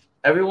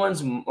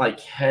 Everyone's like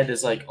head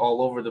is like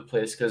all over the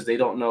place because they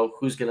don't know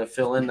who's gonna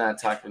fill in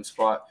that attackman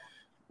spot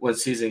when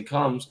season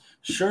comes.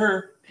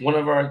 Sure, one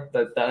of our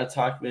that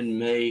attackman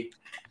may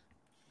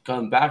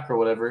come back or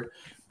whatever,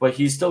 but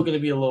he's still going to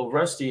be a little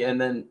rusty, and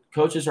then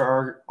coaches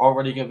are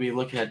already going to be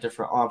looking at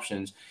different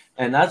options.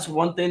 And that's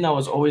one thing that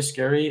was always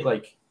scary,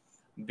 like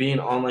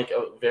being on like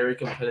a very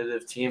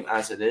competitive team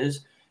as it is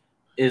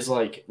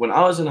like when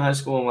I was in high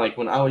school and like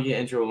when I would get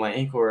injured with my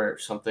ankle or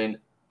something,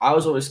 I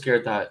was always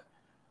scared that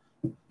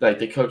like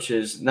the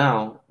coaches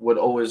now would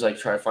always like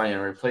try to find a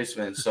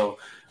replacement. So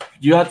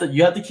you have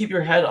to keep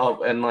your head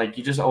up, and like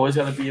you just always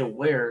got to be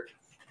aware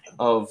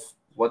of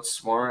what's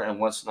smart and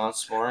what's not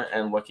smart,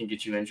 and what can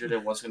get you injured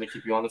and what's going to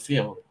keep you on the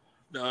field.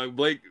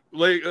 Blake,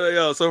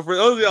 yeah. So for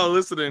those of y'all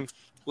listening,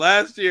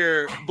 last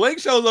year, Blake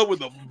shows up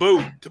with a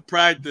boot to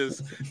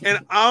practice,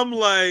 and I'm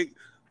like,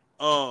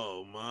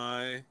 oh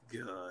my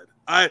god.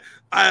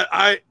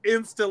 I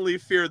instantly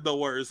feared the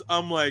worst.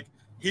 I'm like,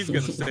 he's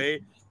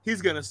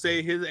gonna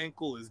say his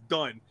ankle is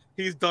done.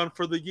 He's done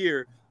for the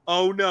year.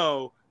 Oh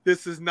no,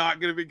 this is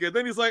not gonna be good.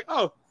 Then he's like,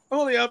 oh, I'm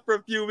only out for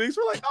a few weeks.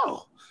 We're like,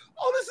 oh,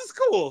 this is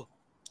cool.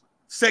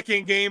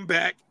 Second game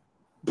back,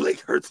 Blake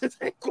hurts his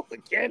ankle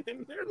again,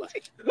 and they're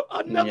like,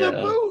 another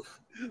boot.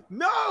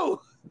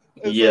 No.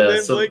 And so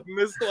then Blake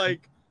missed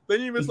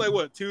then you missed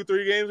what,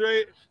 2-3 games,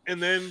 right?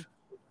 And then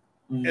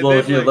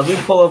let me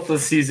pull up the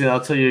season.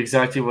 I'll tell you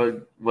exactly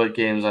what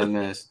games I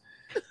missed.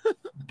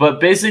 But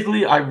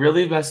basically, I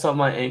really messed up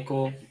my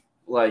ankle.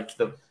 I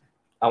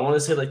want to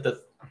say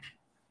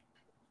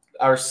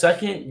our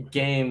second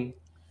game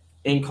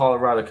in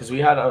Colorado, because we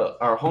had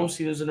our home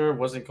seasoner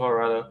was in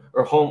Colorado,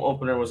 or home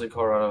opener was in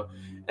Colorado,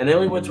 and then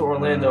we went to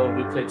Orlando.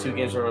 We played 2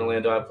 games in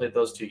Orlando. I played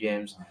those 2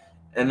 games,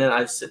 and then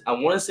I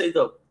want to say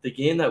the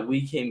game that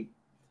we came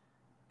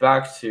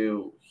back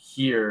to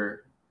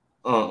here.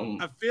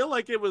 I feel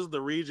like it was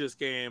the Regis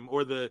game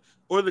or the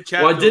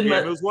Chatfield game.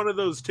 It was one of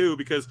those two,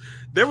 because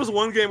there was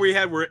one game we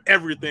had where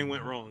everything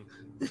went wrong.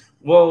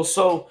 Well,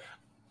 so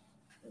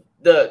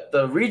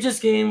the Regis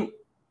game,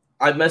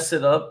 I messed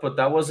it up, but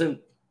that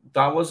wasn't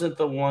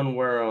the one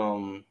where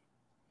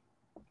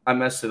I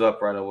messed it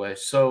up right away.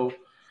 So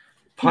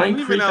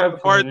Pine Creek, out the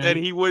part that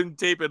he wouldn't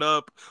tape it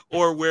up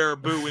or wear a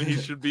boot when he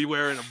should be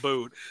wearing a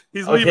boot.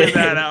 He's leaving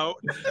that out.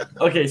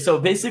 Okay, so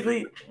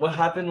basically what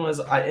happened was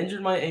I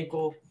injured my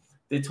ankle.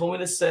 They told me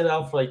to sit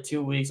out for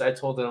 2 weeks. I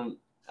told them,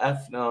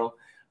 F no.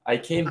 I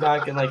came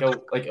back in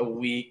a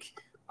week.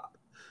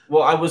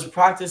 Well, I was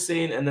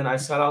practicing, and then I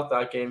sat out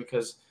that game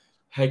because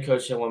head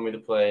coach didn't want me to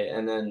play.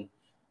 And then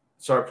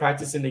started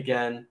practicing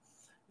again.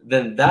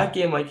 Then that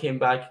game I came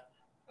back.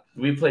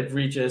 We played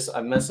Regis.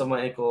 I messed up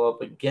my ankle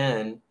up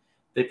again.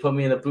 They put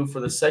me in a boot for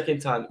the second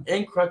time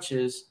and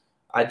crutches.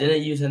 I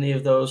didn't use any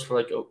of those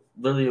for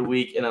literally a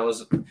week, and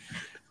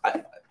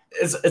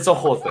it's a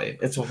whole thing.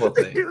 It's a whole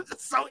thing.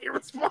 It's so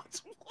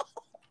irresponsible.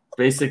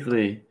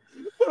 Basically.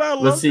 But I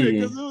loved it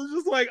because it was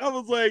just I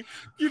was like,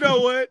 you know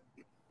what?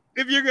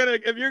 If you're gonna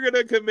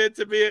commit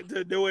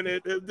to doing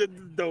it,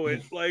 do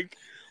it.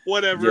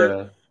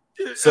 Whatever.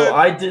 Yeah. So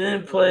I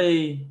didn't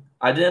play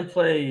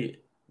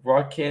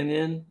Rock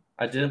Canyon.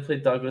 I didn't play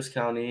Douglas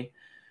County.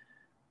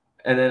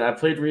 And then I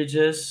played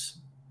Regis.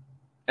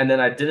 And then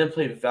I didn't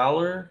play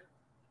Valor.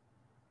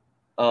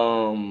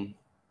 I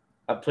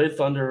played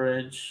Thunder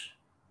Ridge.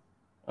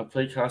 I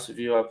played Casa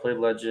View. I played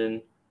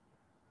Legend.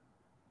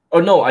 Oh,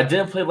 no, I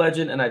didn't play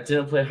Legend, and I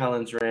didn't play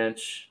Highlands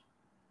Ranch.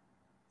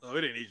 Oh,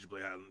 we didn't need to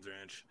play Highlands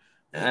Ranch.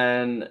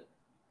 And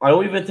I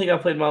don't even think I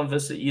played Mount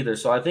Vista either.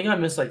 So I think I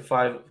missed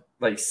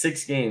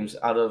 6 games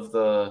out of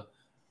the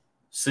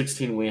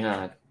 16 we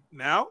had.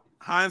 Now,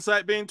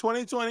 hindsight being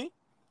 2020,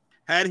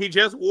 had he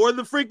just wore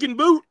the freaking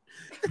boot,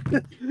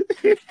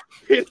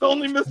 he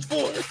only missed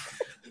 4.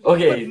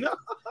 Okay. No.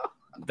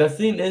 The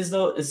thing is,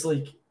 though, it's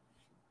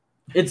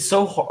it's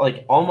so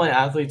hard. All my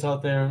athletes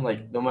out there,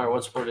 no matter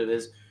what sport it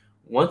is,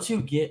 once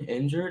you get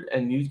injured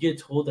and you get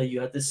told that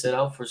you have to sit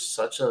out for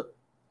such a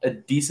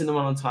decent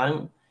amount of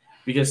time,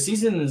 because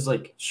season is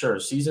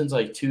season's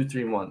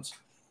 2-3 months,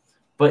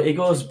 but it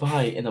goes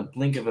by in a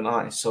blink of an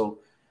eye. So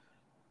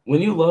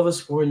when you love a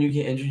sport and you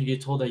get injured, you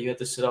get told that you have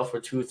to sit out for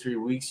 2 or 3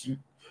 weeks,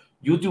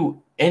 you'll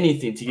do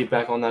anything to get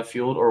back on that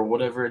field or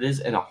whatever it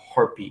is in a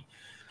heartbeat.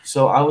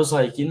 So I was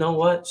like, you know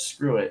what?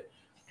 Screw it.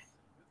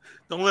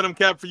 Don't let him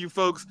cap for you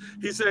folks.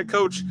 He said,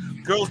 Coach,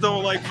 girls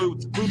don't like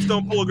boots. Boots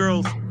don't pull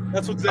girls.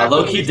 That's what exactly.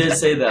 Although he did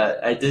say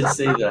that. I did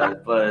say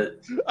that,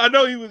 but I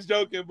know he was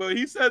joking, but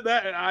he said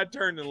that and I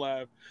turned and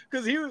laughed.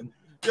 Because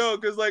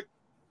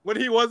when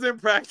he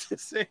wasn't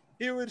practicing,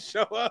 he would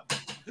show up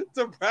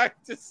to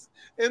practice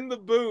in the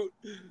boot,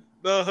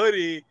 the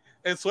hoodie,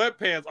 and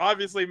sweatpants,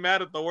 obviously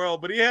mad at the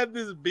world, but he had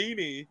this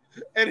beanie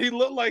and he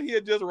looked like he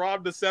had just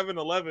robbed a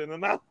 7-Eleven,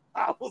 and I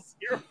was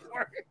here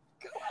for it.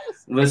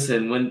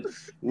 Listen,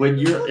 when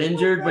you're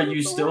injured but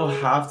you still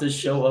have to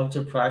show up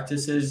to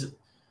practices,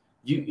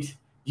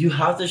 you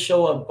have to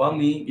show up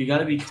bummy. You got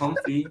to be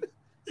comfy.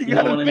 You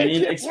know what I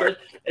mean?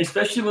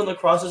 Especially when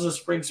lacrosse is a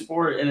spring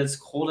sport and it's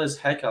cold as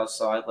heck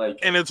outside,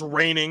 and it's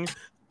raining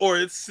or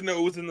it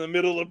snows in the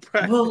middle of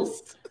practice. Well,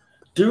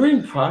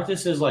 during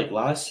practices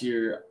last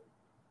year,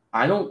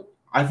 I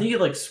think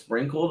it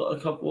sprinkled a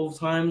couple of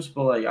times,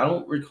 but I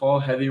don't recall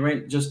heavy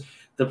rain. Just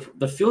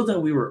the field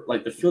that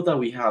the field that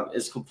we have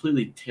is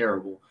completely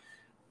terrible.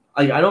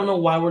 I don't know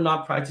why we're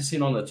not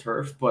practicing on the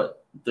turf,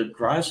 but the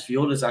grass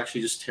field is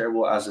actually just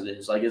terrible as it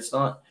is.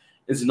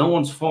 It's no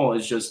one's fault.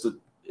 It's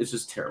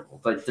just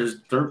terrible.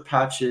 There's dirt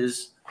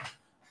patches.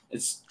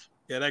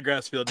 That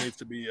grass field needs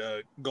to be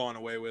gone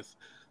away with.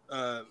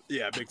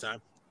 Big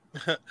time.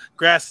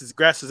 grass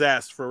is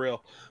ass for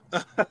real.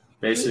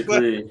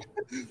 Basically.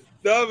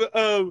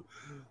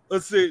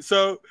 Let's see.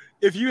 So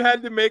if you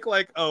had to make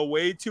a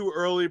way too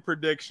early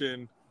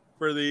prediction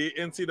for the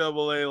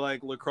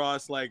NCAA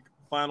lacrosse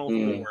Final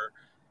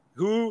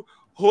Four,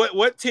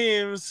 what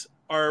teams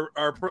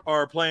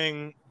are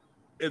playing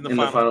in the In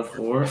the final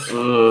Final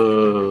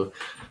Four?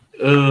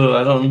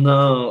 I don't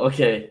know.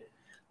 Okay.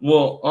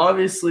 Well,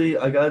 obviously,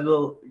 I gotta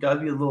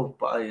be a little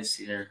biased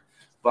here,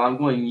 but I'm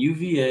going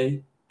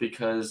UVA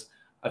because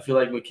I feel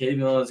like McCabe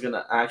Miller is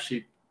gonna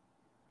actually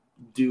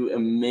do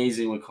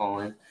amazing with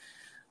Colin.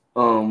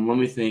 Let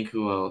me think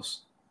who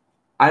else.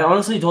 I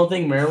honestly don't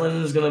think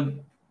Maryland is gonna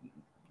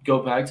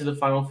go back to the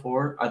Final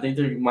Four. I think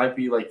they might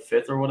be like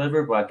fifth or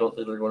whatever, but I don't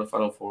think they're going to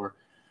Final Four.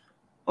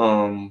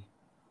 Um,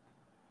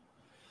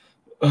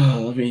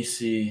 let me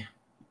see.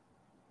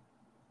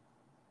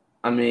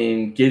 I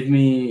mean, give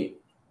me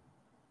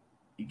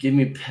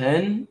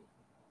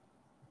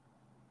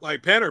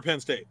like Penn or Penn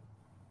State.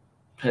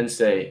 Penn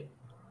State.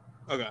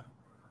 Okay.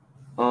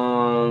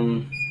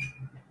 Um,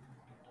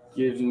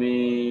 give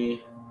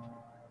me.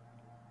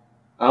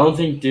 I don't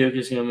think Duke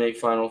is going to make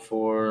Final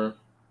Four.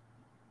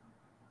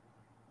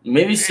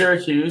 Maybe Man.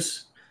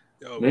 Syracuse.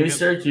 Yo, Maybe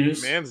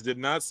Syracuse. Mans did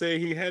not say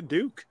he had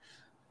Duke.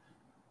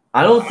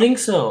 I don't think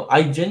so.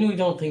 I genuinely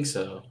don't think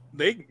so.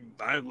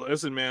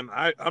 Listen, man.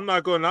 I'm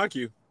not going to knock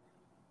you.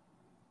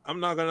 I'm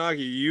not going to knock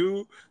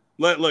you.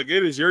 Look.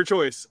 It is your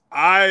choice.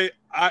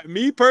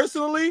 Me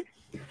personally,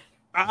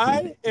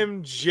 I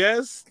am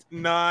just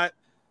not.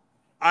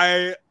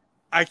 I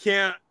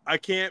can't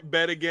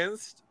bet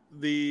against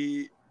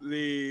the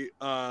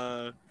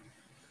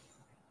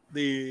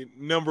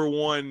number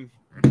one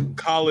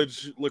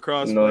college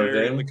lacrosse Notre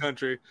player in the Dame.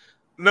 country.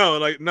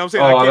 No, I'm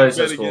saying I Oh, can't that's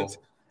bet just against.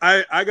 cool.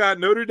 I got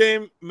Notre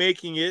Dame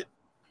making it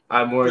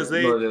I'm more because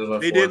Notre Dame is my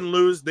they four. didn't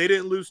lose. They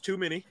didn't lose too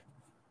many.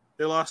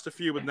 They lost a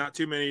few, but not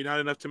too many. Not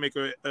enough to make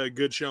a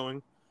good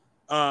showing.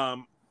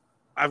 I've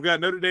got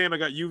Notre Dame. I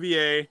got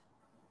UVA.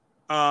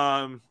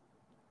 And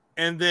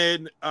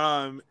then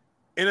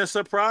in a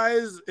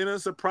surprise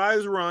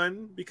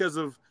run because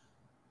of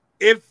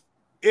if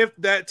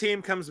that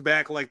team comes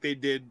back like they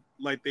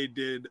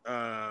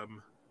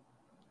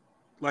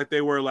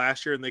were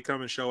last year and they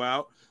come and show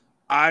out,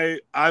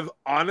 I've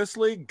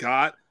honestly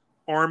got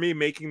Army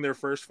making their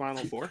first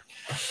Final Four.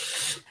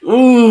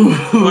 Ooh.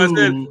 So I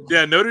said,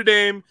 yeah, Notre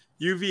Dame,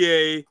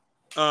 UVA,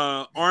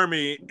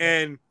 Army,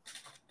 and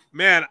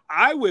man,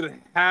 I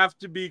would have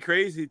to be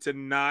crazy to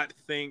not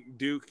think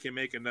Duke can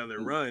make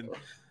another run.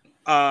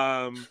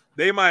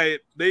 They might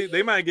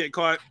get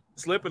caught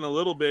slipping a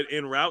little bit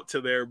en route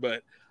to there,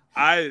 but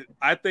I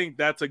think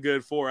that's a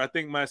good four. I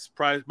think my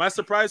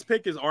surprise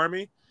pick is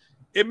Army.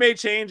 It may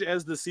change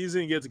as the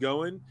season gets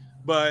going,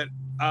 but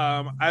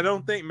I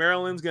don't think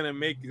Maryland's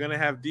gonna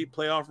have deep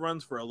playoff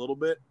runs for a little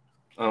bit.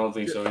 I don't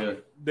think so either.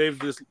 They've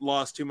just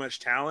lost too much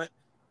talent.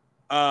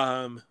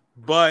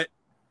 But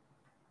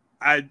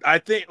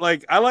I think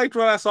I liked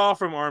what I saw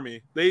from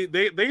Army.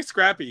 They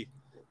scrappy.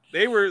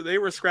 They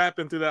were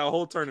scrapping through that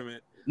whole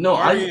tournament. No,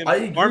 I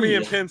agree. Army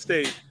and Penn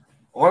State.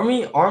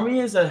 Army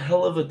is a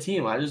hell of a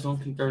team. I just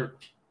don't think they're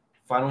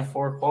Final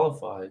Four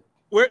qualified.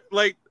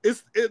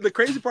 The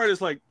crazy part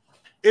is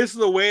it's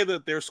the way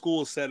that their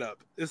school is set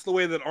up. It's the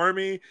way that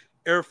Army,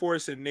 Air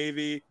Force, and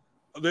Navy,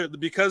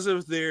 because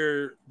of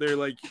their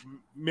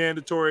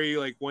mandatory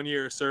 1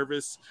 year of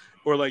service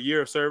or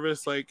year of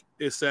service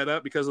is set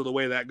up because of the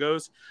way that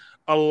goes.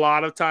 A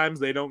lot of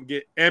times they don't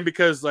get, and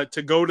because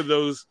to go to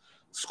those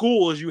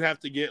schools you have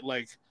to get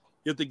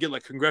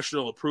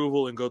congressional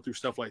approval and go through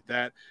stuff like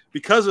that.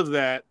 Because of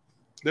that,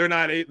 they're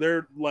not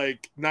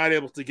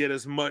able to get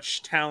as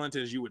much talent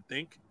as you would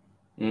think.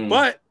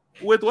 But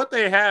with what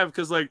they have,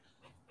 because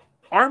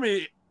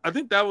Army, I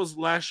think that was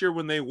last year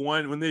when they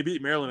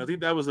beat Maryland. I think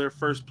that was their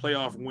first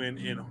playoff win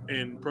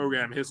in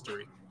program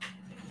history.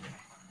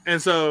 And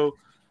so,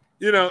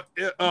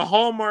 a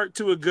hallmark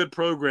to a good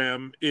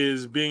program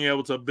is being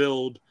able to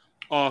build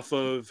off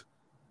of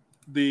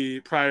the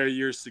prior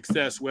year's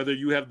success, whether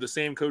you have the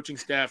same coaching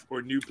staff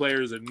or new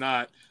players or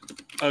not.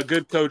 A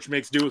good coach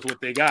makes do with what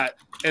they got.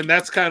 And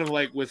that's kind of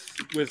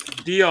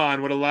with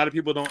Dion, what a lot of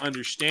people don't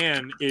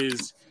understand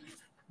is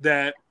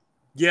that,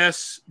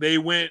 yes, they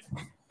went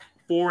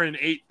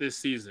 4-8 this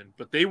season,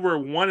 but they were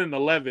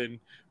 1-11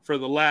 for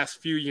the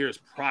last few years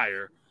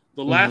prior.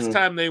 The last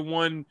time they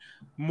won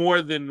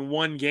more than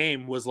one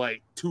game was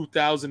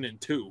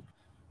 2002.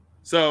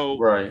 So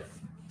right.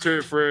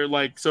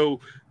 So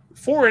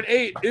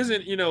 4-8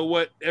 isn't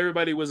what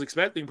everybody was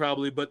expecting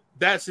probably, but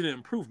that's an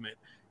improvement.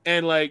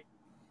 And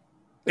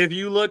if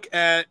you look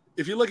at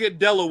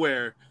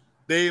Delaware,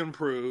 they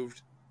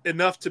improved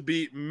enough to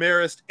beat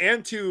Marist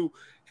and to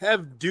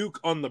have Duke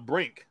on the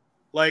brink.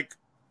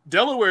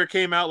 Delaware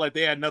came out like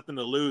they had nothing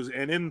to lose,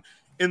 and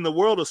in the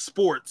world of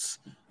sports,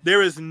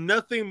 there is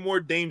nothing more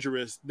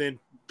dangerous than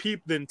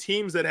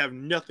teams that have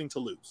nothing to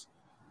lose.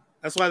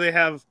 That's why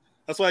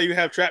you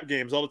have trap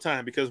games all the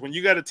time, because when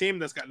you got a team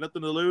that's got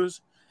nothing to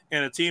lose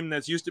and a team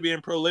that's used to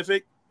being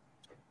prolific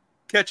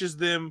catches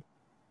them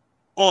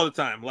all the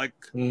time.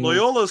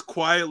 Loyola's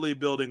quietly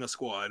building a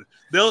squad.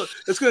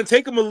 It's going to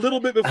take them a little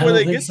bit before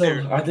they get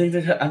there. I think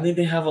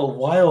they have a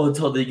while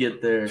until they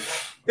get there.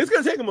 It's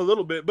going to take them a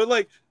little bit,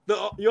 but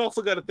you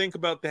also got to think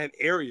about that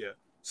area.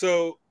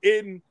 So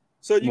you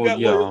got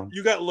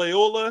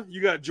Loyola,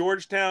 you got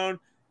Georgetown,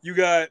 you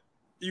got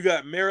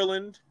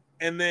Maryland,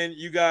 and then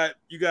you got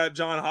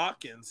John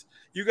Hopkins.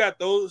 You got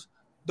those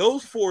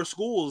four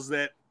schools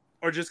that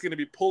are just going to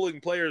be pulling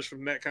players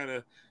from that kind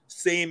of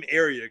same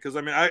area. Because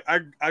I mean,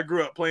 I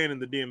grew up playing in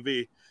the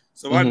DMV,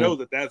 so I know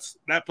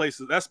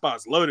that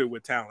spot's loaded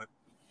with talent.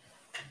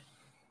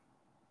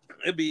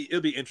 It'll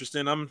be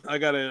interesting.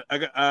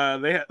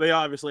 They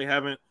obviously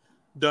haven't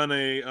done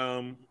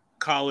a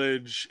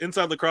college.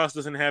 Inside Lacrosse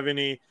doesn't have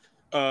any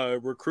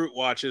recruit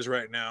watches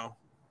right now.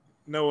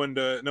 No one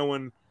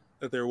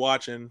that they're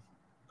watching.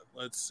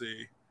 Let's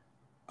see.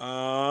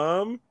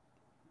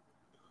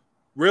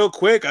 Real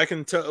quick, I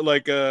can tell.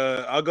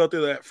 I'll go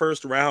through that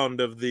first round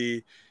of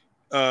the.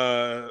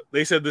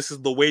 They said this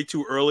is the way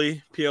too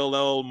early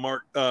PLL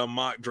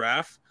mock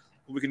draft.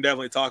 We can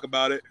definitely talk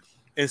about it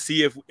and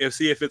see if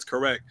it's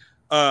correct.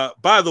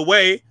 By the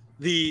way,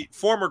 the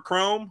former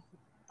Chrome.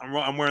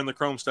 I'm wearing the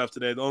Chrome stuff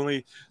today.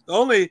 The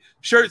only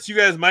shirts you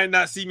guys might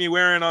not see me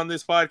wearing on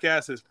this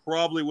podcast is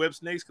probably Whip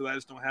Snakes, because I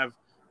just don't have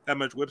that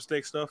much Whip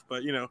Snake stuff.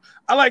 But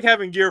I like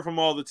having gear from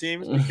all the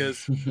teams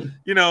because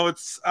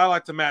I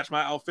like to match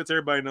my outfits.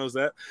 Everybody knows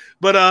that.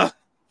 But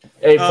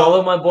hey,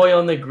 follow my boy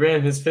on the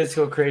gram. His fits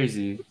go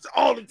crazy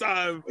all the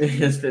time.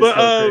 His fits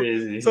go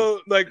crazy.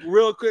 So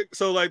real quick,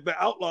 so the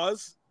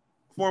Outlaws,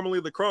 formerly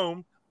the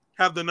Chrome,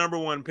 have the number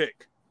 1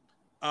 pick.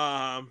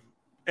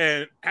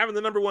 And having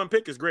the number 1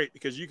 pick is great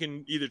because you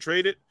can either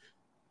trade it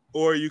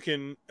or you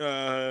can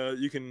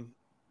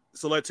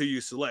select who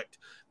you select.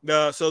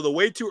 So the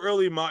way too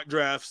early mock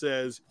draft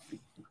says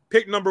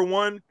pick number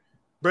 1,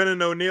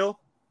 Brennan O'Neill.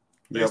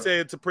 They say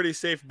it's a pretty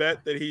safe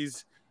bet that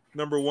he's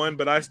number 1,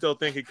 but I still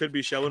think it could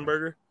be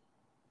Schellenberger.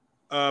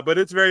 But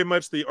it's very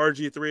much the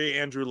RG3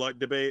 Andrew Luck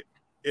debate.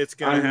 It's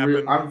going to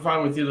happen. I'm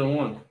fine with either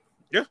one.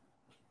 Yeah.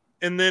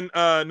 And then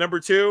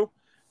number 2,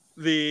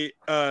 they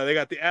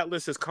got the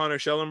Atlas as Connor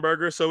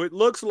Schellenberger. So it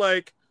looks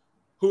like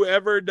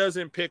whoever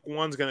doesn't pick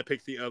one's going to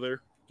pick the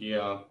other.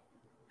 Yeah.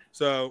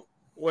 So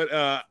what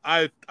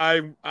I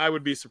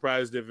would be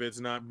surprised if it's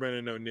not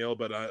Brennan O'Neill,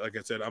 but like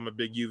I said, I'm a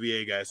big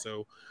UVA guy,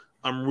 so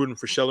I'm rooting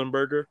for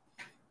Schellenberger.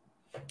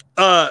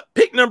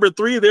 Pick number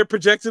 3, their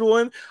projected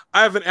one,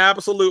 I have an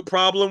absolute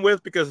problem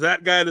with because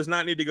that guy does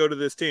not need to go to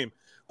this team.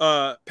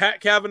 Pat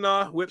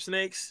Cavanaugh, Whip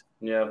Snakes.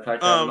 Yeah, Pat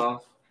Cavanaugh.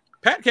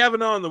 Pat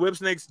Cavanaugh and the Whip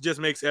Snakes just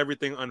makes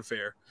everything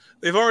unfair.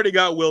 They've already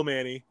got Will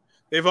Manny.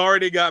 They've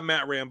already got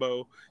Matt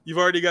Rambo. You've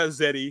already got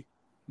Zeddy.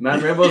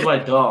 Matt Rambo's my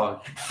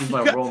dog. He's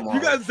my role model.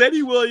 You got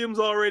Zeddy Williams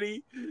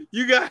already.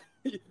 You got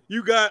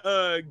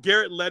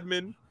Garrett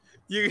Ledman.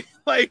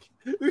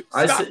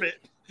 Stop it.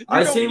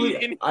 I say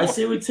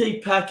we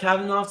take Pat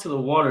Cavanaugh to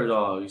the Water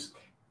Dogs.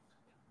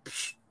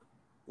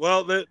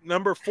 Well, the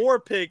number 4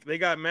 pick, they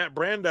got Matt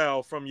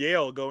Brandow from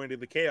Yale going to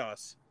the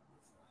Chaos,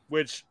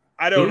 which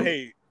I don't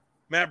hate.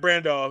 Matt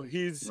Brandow,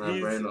 he's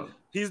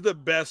the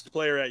best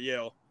player at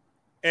Yale,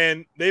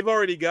 and they've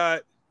already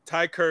got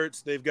Ty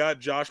Kurtz, they've got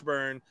Josh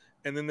Byrne,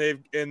 and then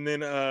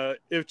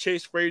if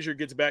Chase Frazier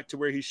gets back to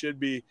where he should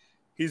be,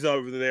 he's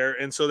over there,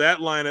 and so that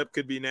lineup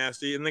could be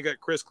nasty. And they got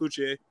Chris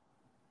Cloutier.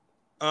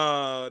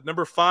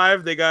 Number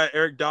 5, they got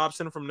Eric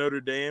Dobson from Notre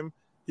Dame.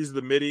 He's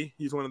the midi.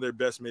 He's one of their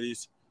best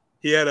middies.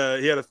 He had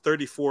a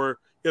 34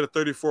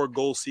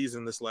 goal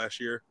season this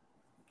last year.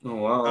 Oh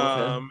wow!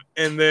 Okay.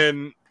 And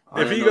then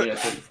if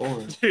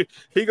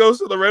he goes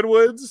to the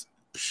Redwoods,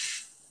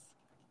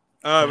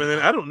 and then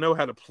I don't know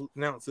how to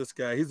pronounce this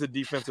guy. He's a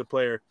defensive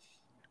player.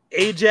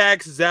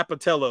 Ajax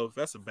Zapatello.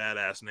 That's a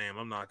badass name.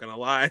 I'm not gonna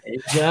lie.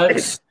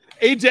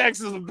 Ajax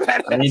is a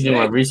badass. I need to do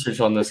my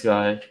research on this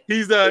guy.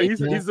 He's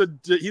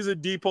a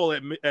D-pole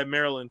at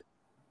Maryland.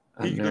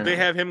 They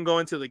have him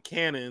going to the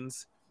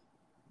Cannons.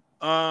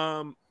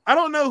 I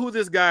don't know who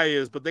this guy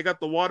is, but they got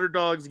the Water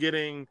Dogs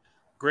getting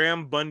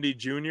Graham Bundy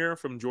Jr.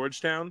 from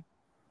Georgetown.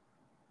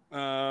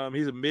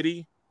 He's a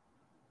midi.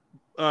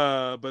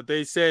 But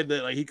they said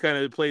that he kind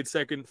of played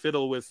second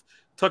fiddle with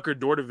Tucker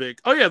Dordevic.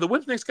 Oh yeah, the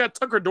Whipsnakes got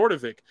Tucker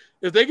Dordevic.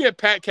 If they get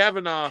Pat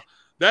Cavanaugh,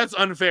 that's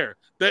unfair.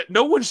 That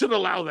no one should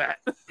allow that.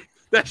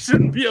 That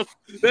should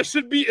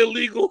be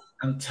illegal.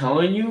 I'm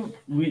telling you,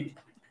 we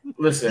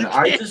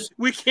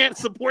can't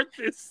support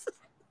this.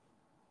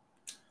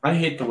 I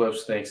hate the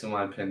Whipsnakes, in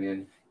my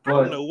opinion. But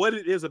I don't know what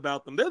it is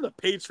about them. They're the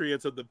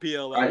Patriots of the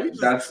PLL. I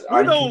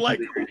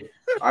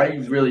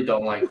really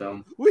don't like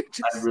them.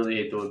 I really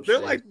hate the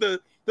Whipsnakes.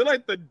 They're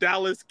like the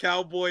Dallas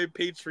Cowboy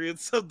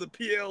Patriots of the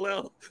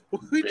PLL.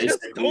 We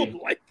just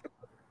don't like them.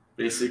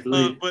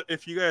 Basically. But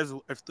if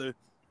the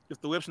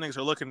Whipsnakes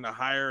are looking to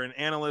hire an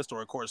analyst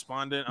or a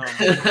correspondent,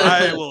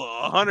 I will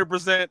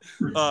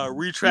 100%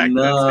 retract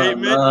that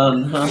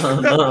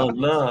statement.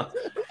 No.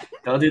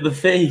 Don't do the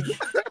fake.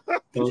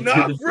 Don't do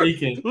the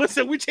faking.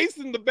 Listen, we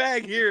chasing the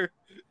bag here.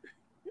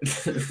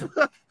 And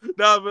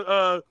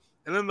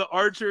then the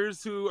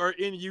Archers, who are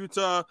in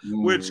Utah,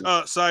 which,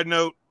 side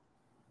note,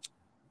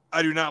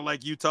 I do not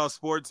like Utah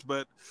sports,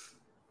 but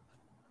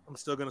I'm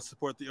still going to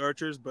support the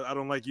Archers, but I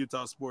don't like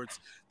Utah sports.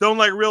 Don't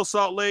like Real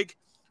Salt Lake.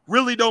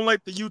 Really don't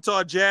like the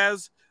Utah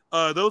Jazz.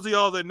 Those of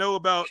y'all that know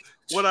about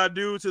what I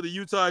do to the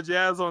Utah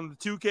Jazz on the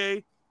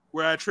 2K,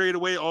 where I trade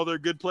away all their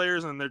good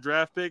players and their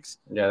draft picks,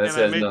 Yeah, this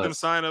and I guy's make them nuts.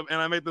 sign up,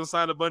 and I make them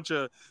sign a bunch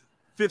of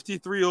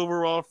 53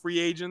 overall free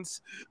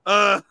agents.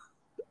 I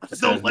This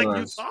don't guy's like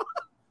nuts. Utah.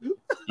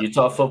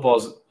 Utah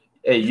football's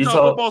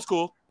Utah football's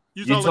cool.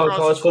 Utah lacrosse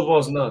college is cool.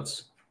 football's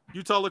nuts.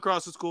 Utah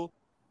lacrosse is cool.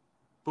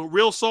 But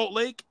Real Salt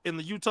Lake and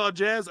the Utah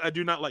Jazz, I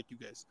do not like you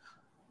guys.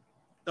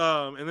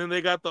 And then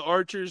they got the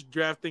Archers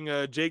drafting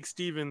Jake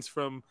Stevens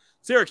from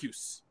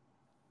Syracuse.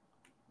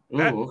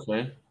 Ooh,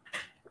 okay.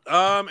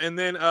 And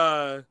then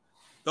the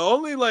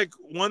only like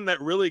one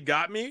that really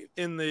got me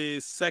in the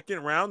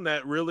second round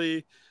that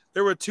really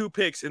there were 2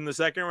 picks in the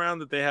second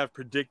round that they have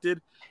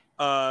predicted.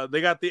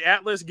 They got the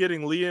Atlas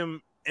getting Liam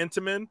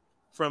Entenmann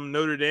from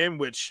Notre Dame,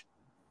 which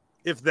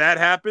if that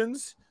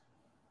happens,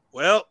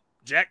 well,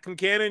 Jack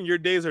Concannon, your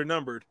days are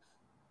numbered.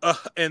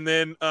 And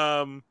then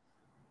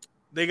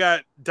they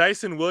got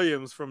Dyson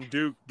Williams from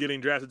Duke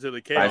getting drafted to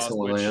the Chaos. Dyson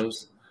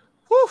Williams.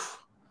 Whew,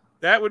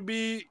 that would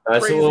be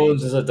Dyson crazy.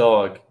 Williams is a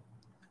dog.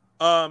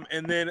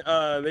 And then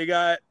they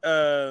got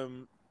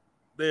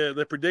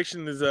the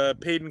prediction is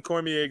Peyton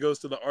Cormier goes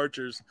to the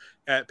Archers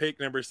at pick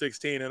number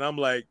 16, and I'm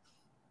like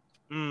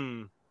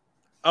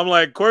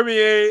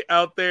Cormier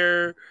out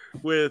there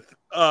with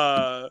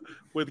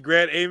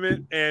Grant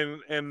Ament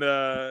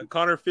and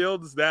Connor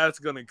Fields, that's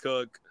gonna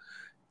cook.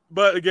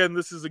 But again,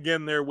 this is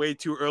their way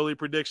too early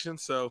prediction,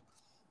 so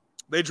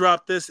they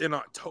dropped this in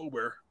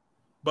October.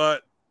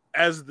 But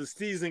as the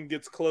season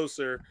gets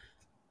closer,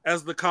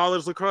 as the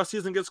college lacrosse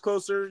season gets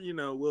closer, you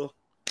know,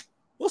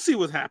 we'll see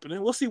what's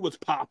happening. We'll see what's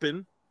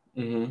popping.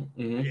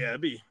 Yeah,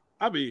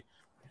 I'll be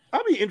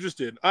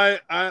interested.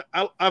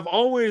 I've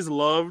always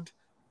loved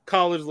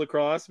college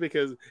lacrosse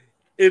because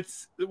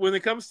it's when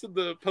it comes to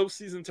the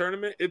postseason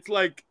tournament, it's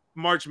like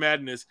March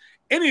Madness.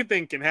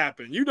 Anything can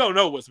happen. You don't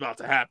know what's about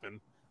to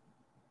happen.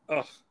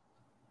 Oh,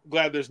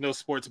 glad there's no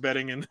sports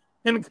betting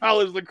in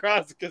college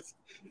lacrosse because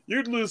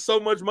you'd lose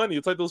so much money.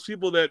 It's like those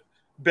people that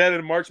bet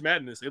in March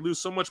Madness. They lose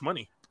so much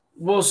money.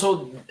 Well,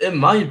 so in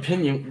my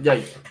opinion,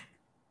 like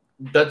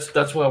that's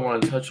what I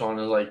want to touch on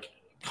is like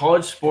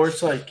college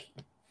sports, like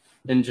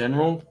in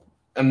general,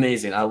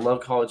 amazing. I love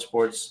college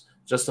sports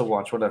just to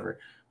watch, whatever.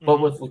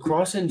 But with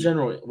lacrosse in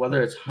general,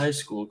 whether it's high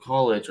school,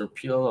 college, or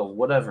PLL,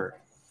 whatever,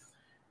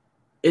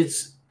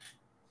 it's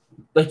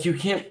like you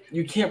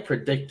can't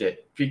predict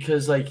it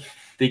because like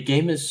the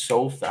game is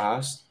so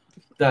fast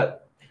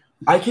that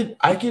I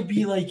could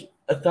be like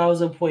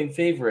 1,000-point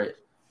favorite,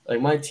 like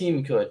my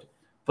team could,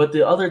 but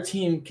the other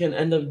team can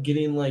end up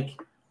getting like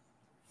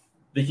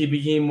they could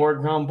be getting more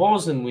ground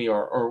balls than we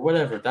are or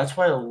whatever. That's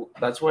why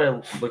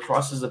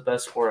lacrosse is the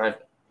best sport I've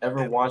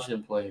ever watched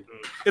and played.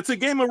 It's a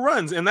game of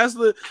runs, and that's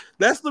the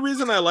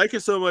reason I like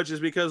it so much is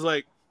because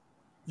like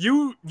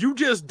you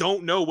just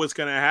don't know what's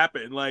gonna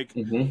happen. Like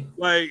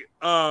I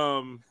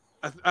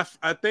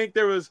think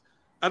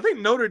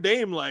Notre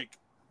Dame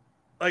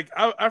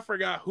I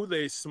forgot who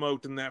they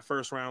smoked in that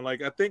first round.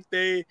 Like I think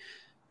let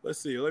me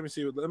see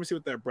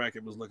what that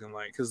bracket was looking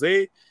like because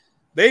they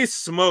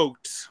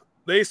smoked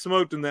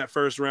in that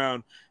first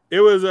round. It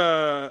was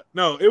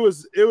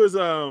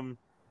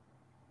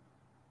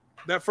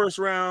that first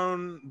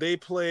round they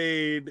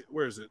played.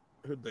 Where is it?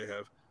 Who'd they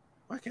have?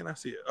 Why can't I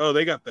see it? Oh,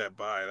 they got that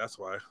bye. That's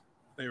why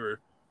they were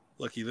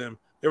lucky. Them.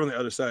 They were on the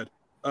other side.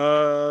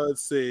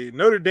 Let's see.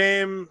 Notre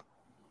Dame.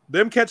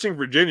 Them catching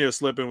Virginia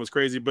slipping was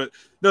crazy, but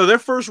no, their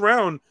first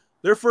round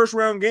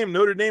game,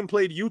 Notre Dame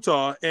played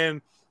Utah,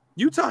 and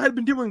Utah had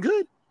been doing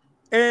good.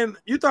 And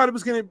you thought it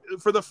was going to,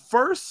 for the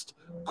first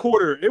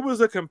quarter, it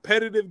was a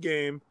competitive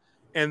game,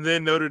 and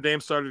then Notre Dame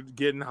started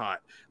getting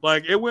hot.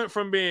 Like, it went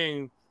from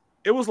being,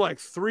 it was like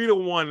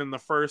 3-1 in the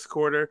first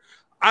quarter.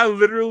 I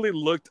literally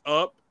looked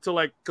up to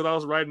because I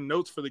was writing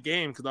notes for the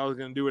game because I was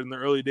going to do it in the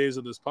early days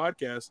of this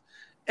podcast.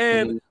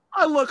 And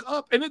I look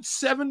up, and it's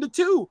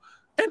 7-2.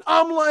 And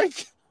I'm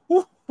like,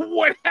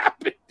 what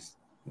happened?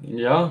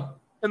 Yeah.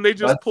 And they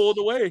just pulled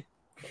away.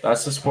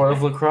 That's the sport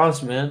of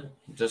lacrosse, man.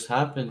 It just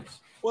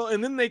happens. Well,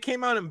 and then they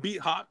came out and beat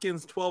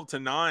Hopkins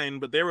 12-9,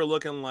 but they were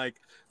looking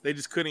like they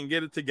just couldn't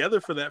get it together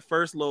for that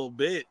first little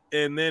bit.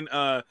 And then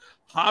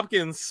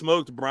Hopkins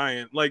smoked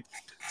Bryant. Like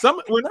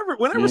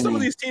whenever some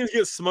of these teams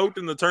get smoked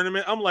in the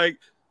tournament, I'm like,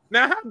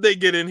 now how did they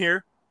get in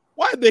here?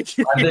 Why did they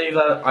get in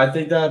here? I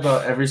think that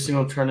about every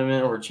single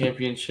tournament or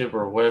championship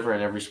or whatever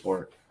in every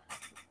sport.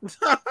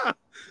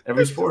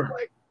 Every sport.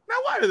 Like, now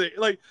why are they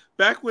like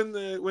back when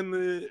the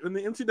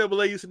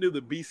NCAA used to do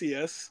the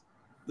BCS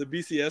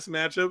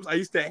matchups? I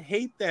used to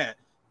hate that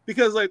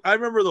because like I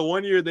remember the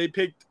one year they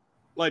picked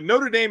like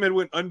Notre Dame had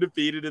went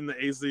undefeated in the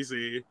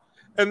ACC,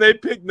 and they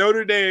picked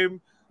Notre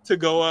Dame to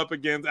go up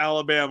against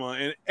Alabama,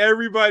 and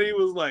everybody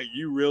was like,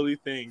 "You really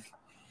think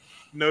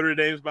Notre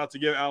Dame's about to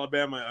give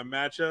Alabama a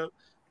matchup?"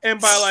 And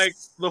by like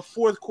the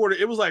fourth quarter,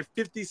 it was like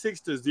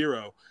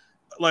 56-0,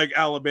 like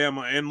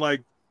Alabama, and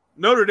like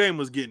Notre Dame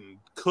was getting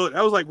cooked.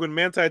 That was like when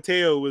Manti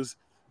Te'o was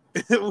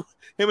him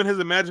and his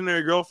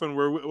imaginary girlfriend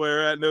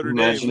were at Notre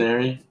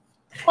Dame.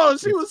 Oh,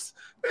 she was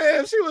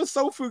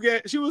so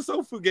fugazi. She was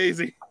so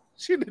fugazi.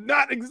 She did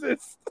not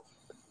exist.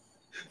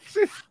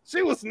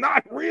 She was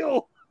not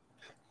real.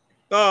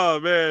 Oh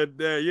man,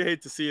 yeah, you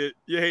hate to see it.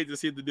 You hate to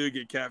see the dude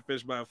get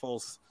catfished by a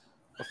false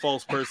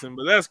person,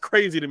 but that's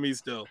crazy to me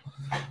still.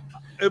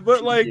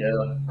 But like,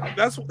 Yeah.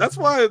 that's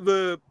why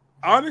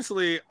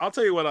honestly, I'll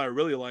tell you what I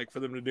really like for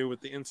them to do with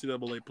the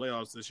NCAA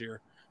playoffs this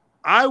year.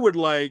 I would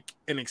like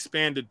an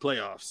expanded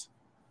playoffs.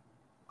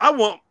 I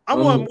want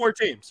more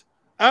teams.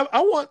 I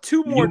want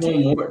two more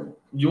teams.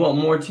 You want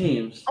more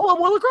teams. I want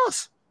more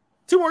lacrosse.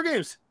 Two more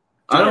games.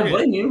 I don't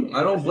blame you.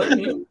 I don't blame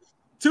you.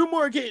 Two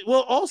more games.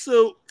 Well,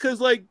 also because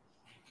like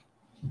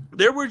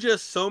there were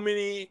just so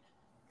many,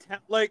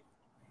 like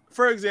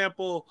for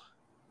example,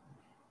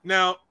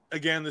 now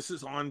again this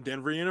is on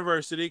Denver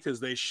University because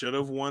they should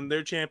have won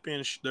their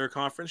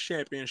conference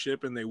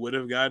championship, and they would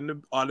have gotten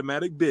an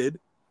automatic bid,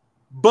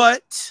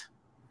 but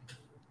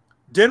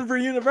Denver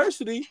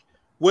University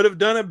would have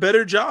done a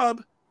better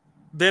job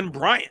than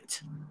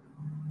Bryant,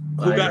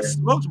 who got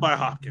smoked by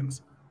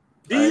Hopkins.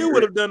 DU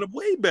would have done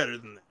way better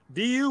than that.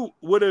 DU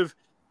would have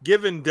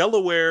given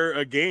Delaware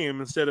a game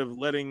instead of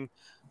Marist,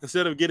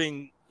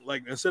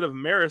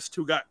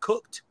 who got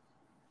cooked.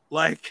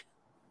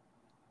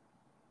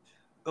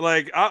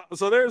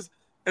 So there's,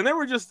 and they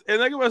were just, and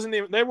like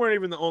they weren't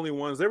even the only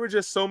ones. There were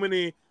just so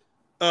many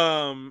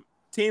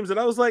teams that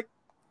I was like,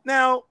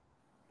 now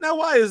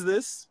why is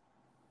this?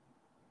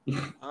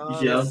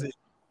 Let's see.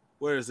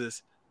 Where is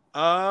this?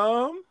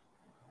 Another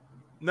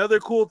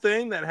cool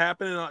thing that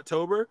happened in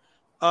October,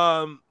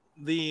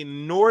 the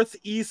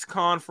Northeast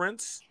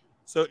Conference,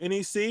 so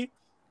NEC,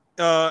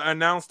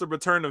 announced the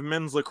return of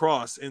men's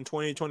lacrosse in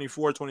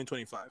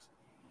 2024-2025.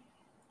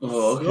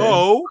 Oh, okay.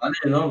 So, I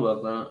didn't know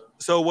about that.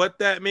 So what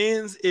that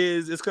means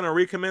is it's going to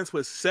recommence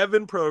with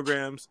 7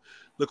 programs.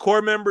 The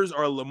core members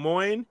are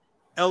Lemoyne,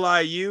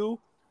 LIU,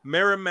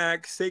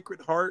 Merrimack,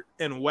 Sacred Heart,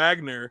 and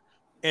Wagner.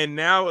 And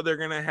now they're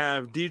going to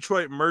have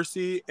Detroit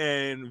Mercy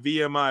and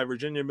VMI,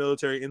 Virginia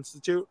Military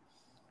Institute,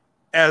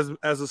 as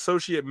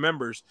associate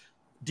members.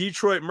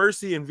 Detroit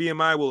Mercy and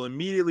VMI will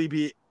immediately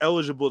be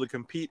eligible to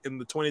compete in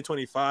the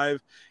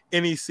 2025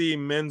 NEC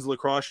Men's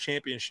Lacrosse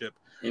Championship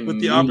with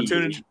the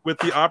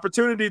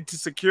opportunity to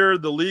secure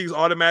the league's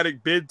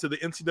automatic bid to the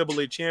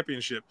NCAA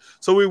championship.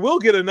 So we will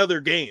get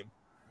another game,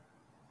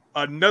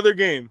 or another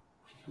team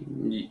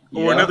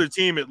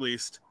at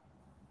least,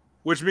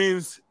 which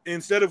means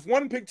instead of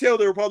 1 pigtail,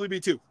 there will probably be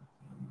 2.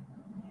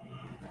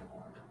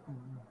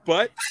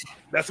 But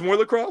that's more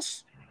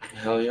lacrosse.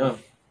 Hell yeah.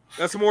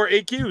 That's more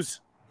AQs,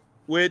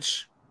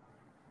 which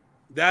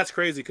that's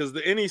crazy because the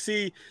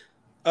NEC,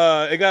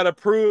 it got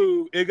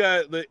approved.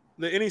 The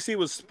NEC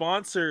was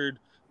sponsored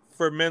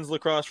for men's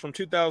lacrosse from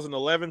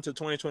 2011 to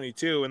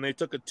 2022, and they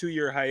took a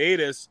 2-year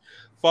hiatus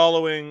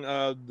following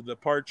the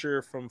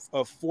departure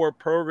of 4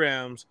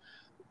 programs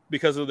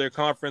because of their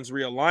conference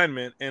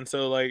realignment. And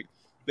so, like,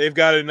 they've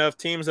got enough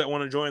teams that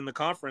want to join the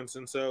conference,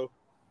 and so,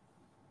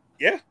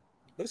 yeah,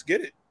 let's get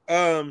it.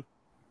 I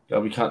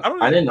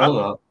didn't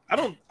know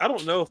that. I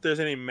don't know if there's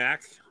any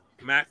MAC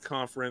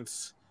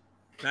conferences.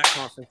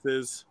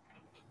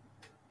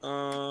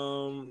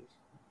 And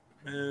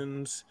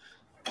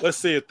let's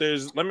see if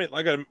there's.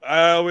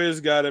 I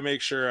always got to make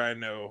sure I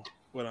know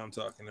what I'm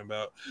talking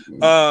about.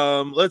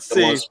 Let's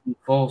see.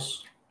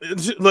 False.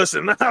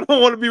 Listen, I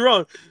don't want to be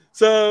wrong.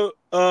 So,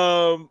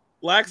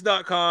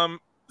 Lax.com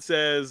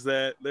says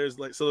that there's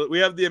so we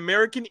have the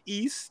American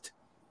East,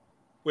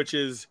 which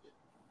is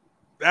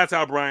that's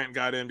how Bryant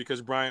got in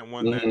because Bryant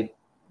won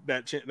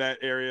that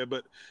area.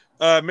 But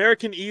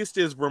American East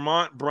is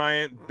Vermont,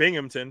 Bryant,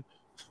 Binghamton,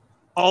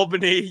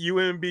 Albany,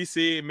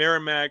 UMBC,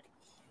 Merrimack,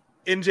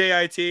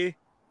 NJIT,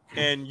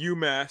 and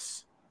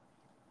UMass.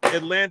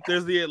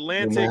 There's the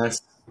Atlantic.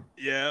 UMass.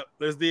 Yeah,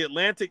 there's the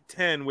Atlantic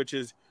 10, which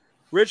is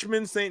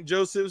Richmond, St.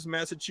 Joseph's,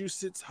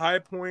 Massachusetts, High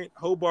Point,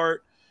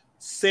 Hobart,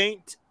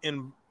 Saint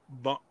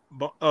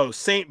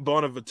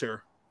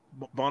Bonaventure,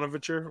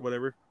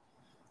 whatever.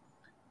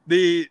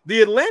 The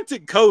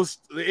Atlantic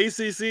Coast, the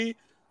ACC,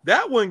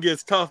 that one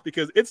gets tough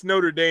because it's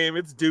Notre Dame,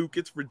 it's Duke,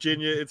 it's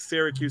Virginia, it's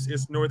Syracuse,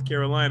 it's North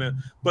Carolina.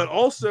 But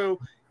also,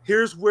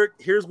 here's where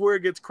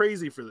it gets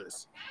crazy for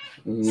this.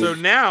 Mm-hmm. So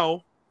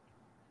now,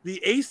 the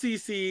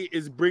ACC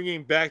is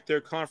bringing back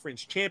their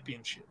conference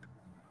championship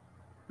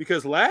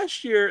because the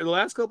last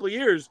couple of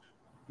years,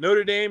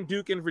 Notre Dame,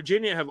 Duke, and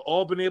Virginia have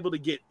all been able to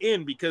get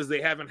in because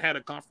they haven't had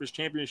a conference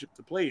championship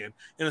to play in,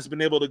 and it's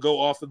been able to go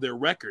off of their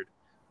record.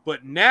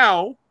 But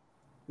now,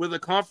 with a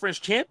conference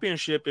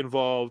championship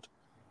involved,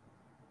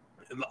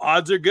 the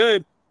odds are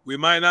good. We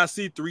might not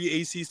see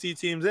 3 ACC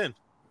teams in.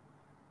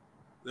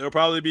 There'll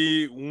probably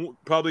be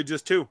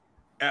just 2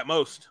 at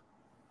most.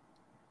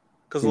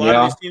 Because a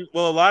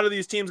lot of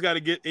these teams got to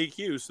get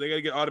AQs. So they got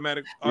to get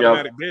automatic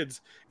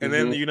bids. And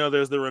then,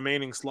 there's the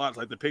remaining slots,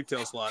 like the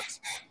pigtail slots.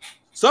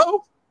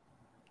 So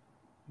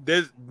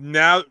there's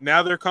now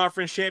their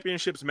conference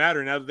championships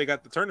matter now that they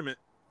got the tournament.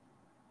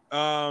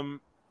 And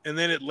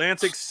then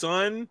Atlantic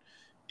Sun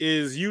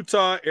is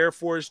Utah, Air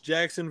Force,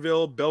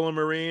 Jacksonville,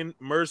 Bellarmine,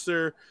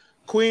 Mercer,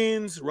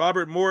 Queens,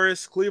 Robert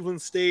Morris, Cleveland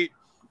State,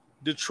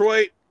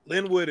 Detroit,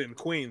 Linwood, and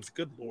Queens.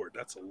 Good Lord,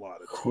 that's a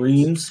lot of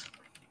Queens.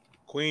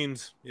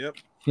 Queens, yep.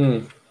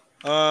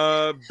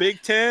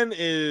 Big Ten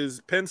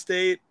is Penn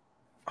State,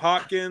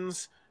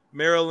 Hopkins,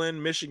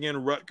 Maryland,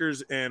 Michigan,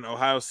 Rutgers, and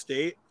Ohio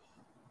State.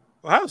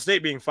 Ohio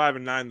State being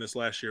 5-9 this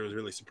last year was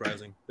really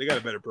surprising. They got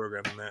a better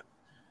program than that.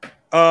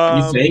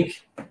 You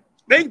think?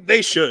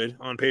 They should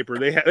on paper.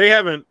 They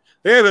haven't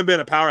been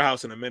a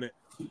powerhouse in a minute.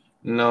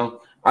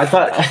 No, I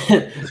thought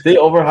they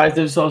overhyped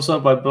themselves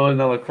up by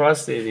building a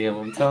lacrosse stadium.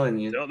 I'm telling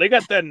you. They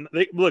got that.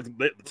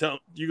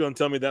 You gonna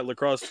tell me that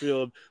lacrosse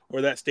field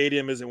or that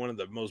stadium isn't one of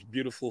the most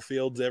beautiful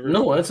fields ever?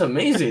 No, it's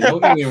amazing.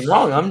 Don't get me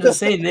wrong. I'm just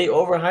saying they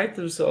overhyped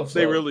themselves.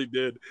 They really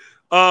did.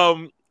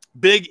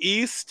 Big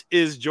East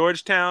is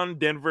Georgetown,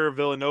 Denver,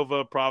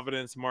 Villanova,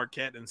 Providence,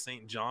 Marquette, and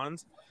St.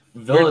 John's.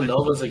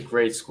 Villanova's a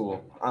great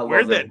school.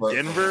 Where that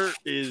Denver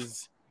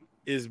is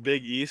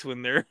Big East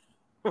when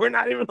we're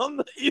not even on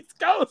the East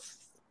Coast.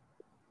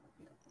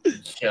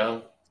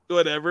 Yeah.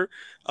 Whatever.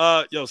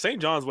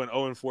 St. John's went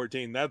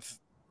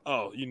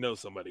 0-14.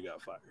 Somebody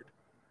got fired.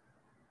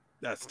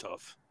 That's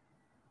tough.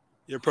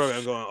 Your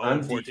program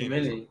going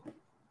 0-14.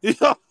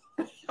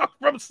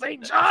 From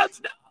St.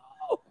 John's now.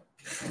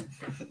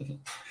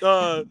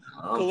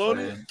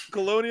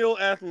 Colonial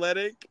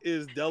Athletic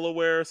is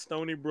Delaware,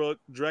 Stony Brook,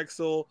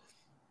 Drexel,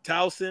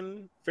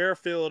 Towson,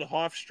 Fairfield,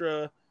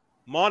 Hofstra,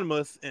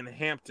 Monmouth, and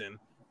Hampton,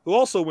 who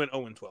also went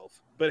 0-12.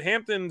 But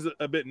Hampton's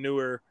a bit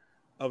newer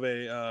of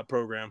a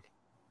program.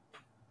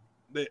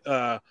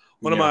 My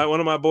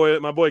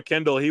boy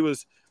Kendall, he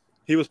was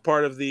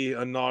part of the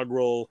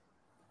inaugural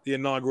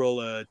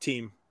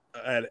team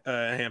at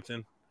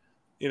Hampton.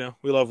 We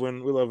love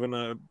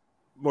when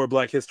more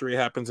Black history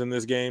happens in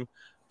this game.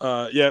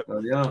 Yeah.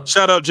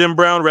 Shout out Jim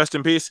Brown, rest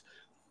in peace.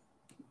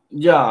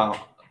 Yeah,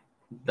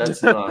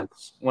 that's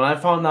nuts. When I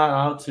found that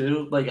out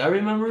too, I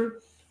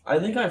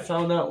think I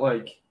found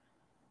out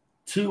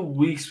 2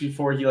 weeks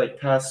before he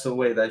passed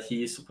away that he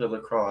used to play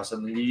lacrosse. I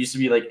mean, he used to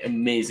be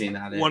amazing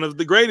at it. One of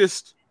the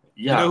greatest.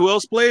 Yeah. You know who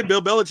else played?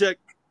 Bill Belichick.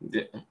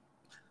 Yeah.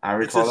 I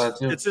recall that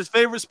too. It's his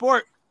favorite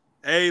sport.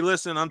 Hey,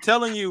 listen, I'm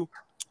telling you.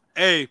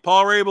 Hey,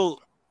 Paul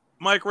Rabel,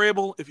 Mike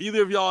Rabel, if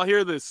either of y'all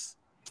hear this,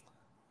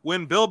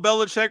 when Bill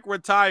Belichick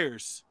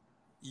retires,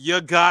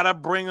 you gotta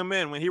bring him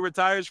in. When he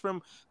retires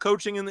from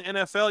coaching in the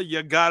NFL,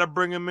 you gotta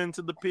bring him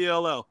into the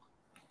PLL.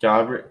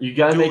 You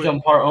gotta make him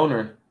part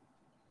owner.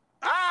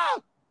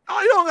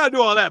 You don't gotta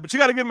do all that, but you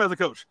gotta get him as a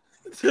coach.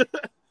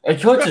 A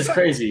coach is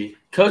crazy.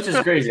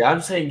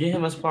 I'm saying get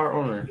him as part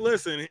owner.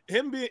 Listen,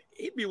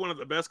 he'd be one of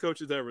the best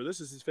coaches ever. This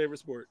is his favorite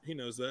sport. He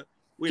knows that.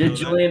 Get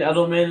Julian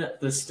Edelman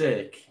the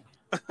stick.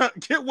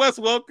 Get Wes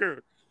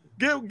Welker.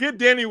 Get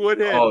Danny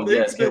Woodhead. Oh,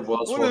 yes, get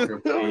Wes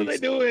Welker, please. What are they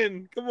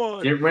doing? Come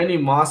on. Get Randy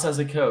Moss as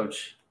a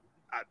coach.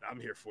 I'm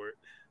here for it.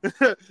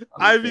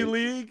 Ivy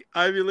League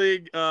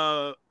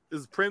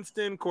is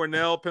Princeton,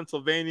 Cornell,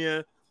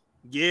 Pennsylvania,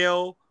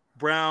 Yale,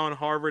 Brown,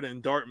 Harvard,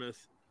 and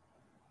Dartmouth.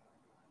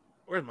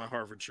 Where's my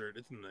Harvard shirt?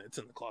 It's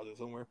in the closet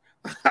somewhere.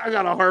 I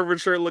got a Harvard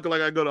shirt looking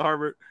like I go to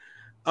Harvard.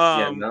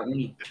 Not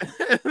me.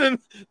 then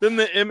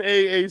the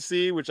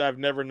MAAC, which I've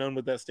never known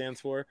what that stands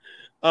for.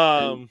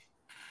 I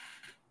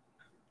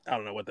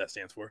don't know what that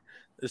stands for.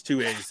 There's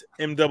 2 A's.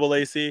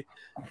 MAAC.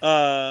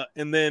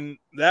 And then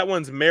that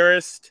one's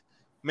Marist,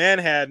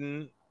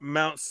 Manhattan,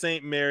 Mount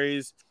St.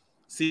 Mary's,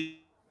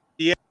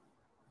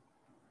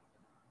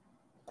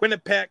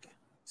 Quinnipiac,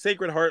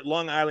 Sacred Heart,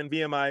 Long Island,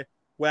 VMI,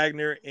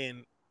 Wagner,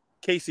 and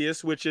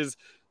Casius, which is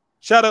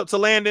shout out to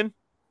Landon.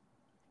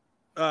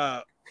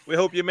 We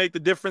hope you make the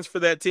difference for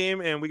that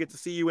team, and we get to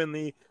see you in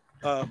the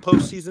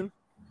postseason.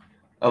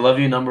 I love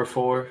you, number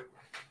 4.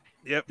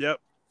 Yep.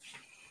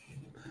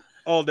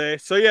 All day.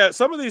 So, yeah,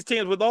 some of these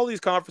teams, with all these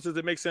conferences,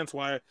 it makes sense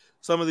why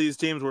some of these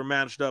teams were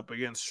matched up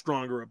against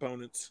stronger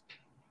opponents.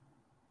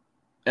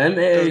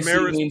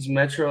 MAAC means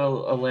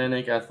Metro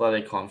Atlantic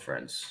Athletic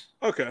Conference.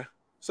 Okay.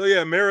 So,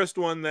 yeah, Marist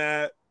won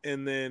that,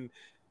 and then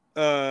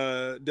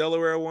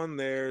Delaware won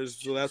theirs.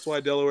 So that's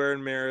why Delaware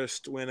and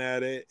Marist went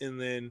at it, and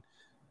then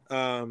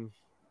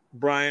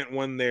Bryant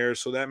won theirs.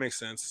 So that makes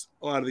sense.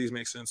 A lot of these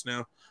make sense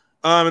now.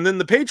 And then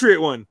the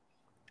Patriot one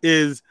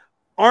is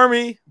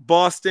Army,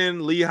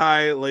 Boston,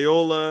 Lehigh,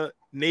 Loyola,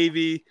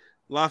 Navy,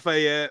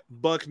 Lafayette,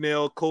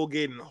 Bucknell,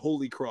 Colgate, and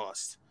Holy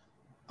Cross.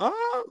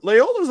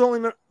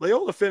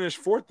 Loyola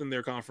finished 4th in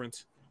their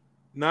conference,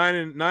 9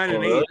 and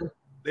 8.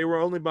 They were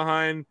only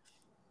behind.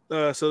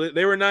 So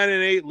they were 9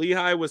 and 8.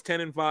 Lehigh was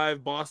 10 and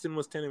 5. Boston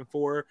was 10 and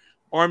 4.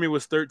 Army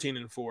was 13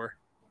 and 4.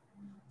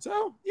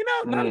 So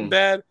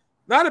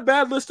not a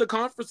bad list of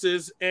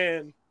conferences.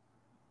 And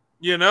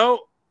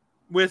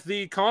with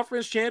the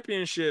conference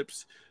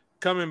championships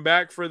coming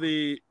back for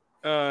the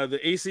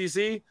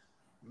ACC,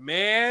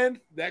 man,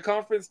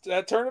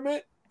 that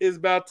tournament is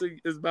about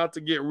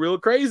to get real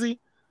crazy.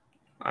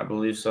 I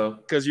believe so.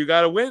 Because you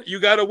gotta win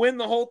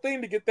the whole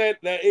thing to get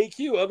that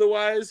AQ.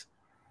 Otherwise,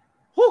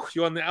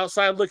 you're on the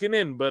outside looking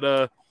in.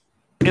 But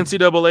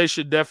NCAA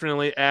should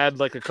definitely add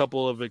a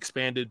couple of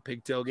expanded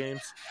pigtail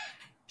games.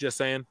 Just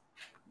saying.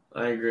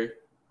 I agree.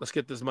 Let's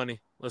get this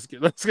money. Let's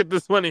get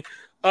this money.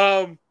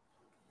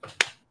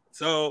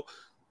 So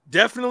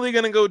definitely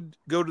gonna go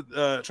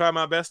to try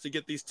my best to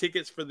get these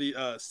tickets for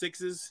the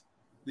Sixes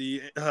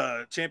the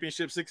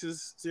championship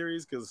sixes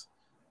series because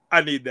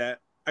I need that.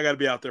 I got to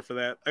be out there for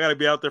that. I got to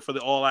be out there for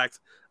the all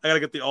access. I got to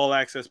get the all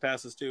access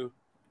passes too.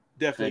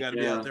 Definitely got to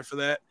be out there for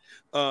that.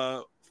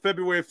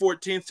 February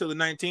 14th to the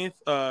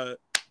 19th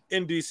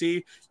in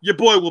DC. Your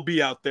boy will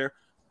be out there.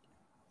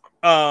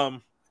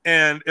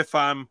 And if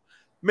I'm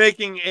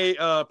making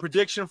a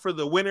prediction for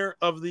the winner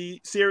of the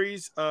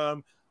series,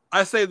 I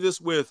say this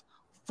with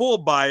full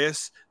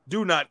bias.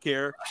 Do not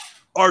care.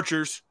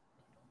 Archers.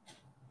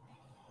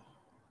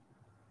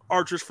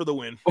 Archers for the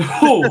win.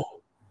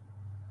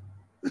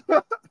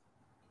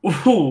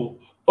 Ooh.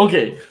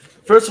 Okay.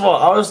 First of all,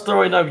 I was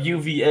throwing up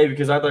UVA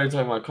because I thought you were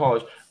talking about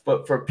college.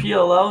 But for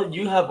PLL,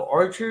 you have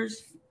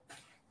Archers?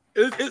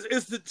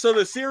 So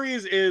the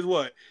series is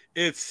what?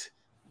 It's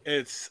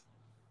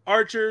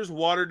Archers,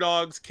 Water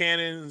Dogs,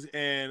 Cannons,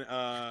 and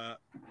I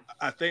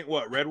think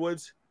what?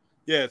 Redwoods?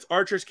 Yeah, it's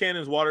Archers,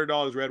 Cannons, Water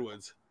Dogs,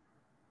 Redwoods.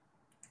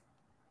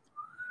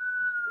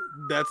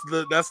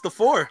 That's the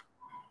four.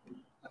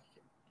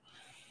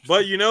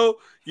 But you know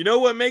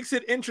what makes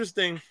it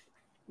interesting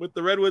with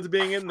the Redwoods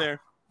being in there?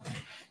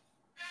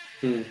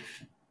 They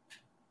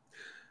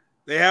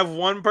have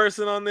one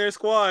person on their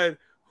squad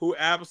who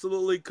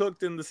absolutely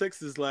cooked in the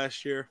sixes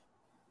last year.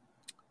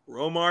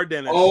 Romar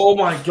Dennis. Oh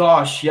my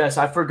gosh, yes.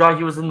 I forgot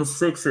he was in the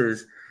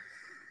sixes.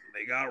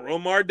 They got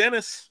Romar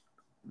Dennis.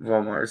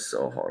 Romar is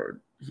so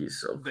hard. He's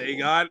so cool. They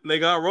got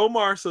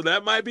Romar, so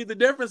that might be the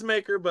difference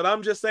maker, but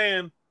I'm just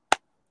saying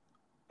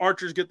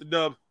Archers get the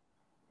dub.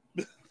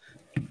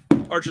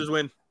 Archers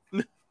win.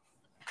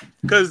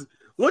 Because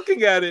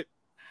looking at it,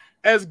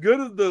 as good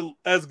of the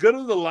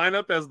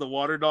lineup as the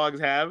Water Dogs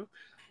have,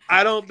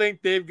 I don't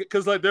think they've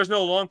because like there's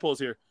no long pulls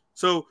here,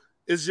 so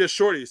it's just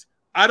shorties.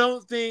 I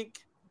don't think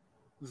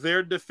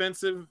their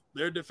defensive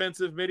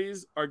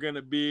middies are going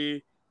to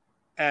be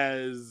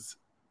as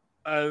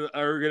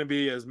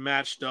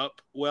matched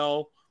up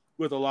well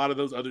with a lot of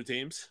those other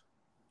teams.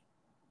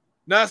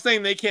 Not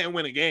saying they can't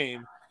win a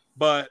game,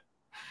 but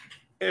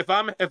if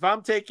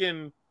I'm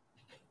taking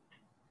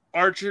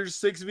Archers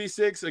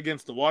 6v6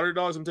 against the Water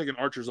Dogs, I'm taking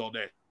Archers all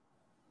day.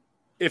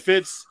 If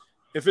it's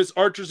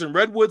Archers and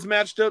Redwoods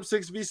matched up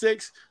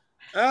 6v6,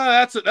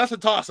 that's a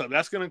toss up.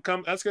 That's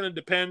gonna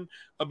depend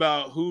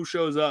about who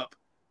shows up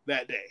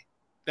that day.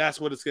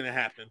 That's what it's gonna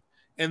happen.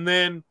 And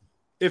then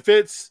if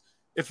it's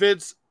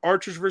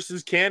Archers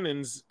versus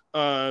Cannons,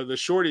 the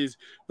shorties,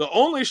 the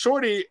only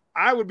shorty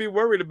I would be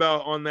worried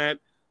about on that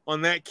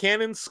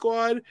Cannon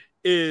squad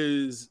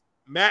is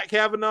Matt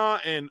Kavanaugh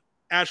and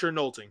Asher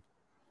Knowlting.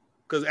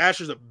 Because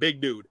Asher's a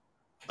big dude.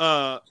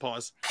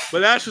 Pause.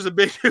 But Asher's a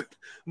big dude.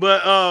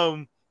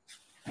 But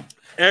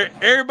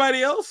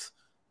everybody else,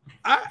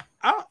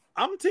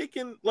 I'm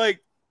taking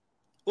like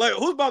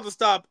who's about to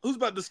stop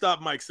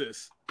Mike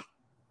Sis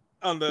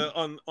on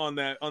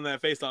that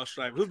face-off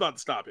stripe? Who's about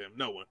to stop him?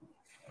 No one.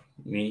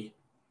 Me.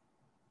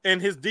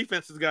 And his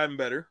defense has gotten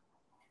better.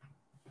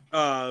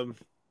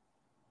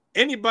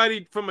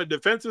 Anybody from a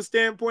defensive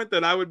standpoint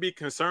that I would be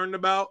concerned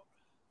about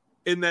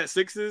in that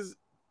sixes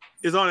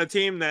is on a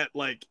team that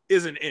like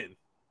isn't in.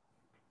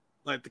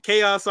 Like the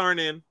Chaos aren't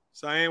in,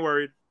 so I ain't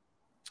worried.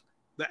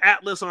 The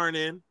Atlas aren't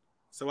in,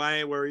 so I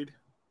ain't worried.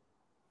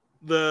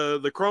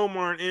 The Chrome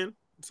aren't in,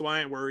 so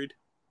I ain't worried.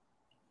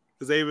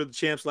 Because they were the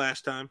champs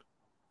last time.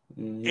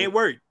 Mm-hmm. Ain't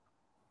worried.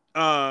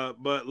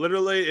 But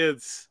literally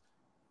it's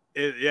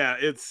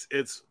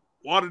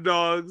Water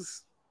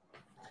Dogs,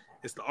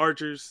 it's the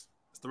Archers,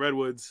 it's the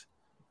Redwoods,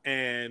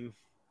 and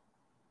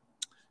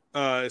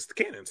it's the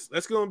Cannons.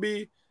 That's gonna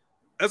be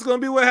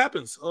what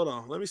happens. Hold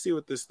on, let me see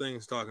what this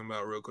thing's talking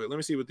about real quick. Let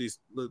me see what these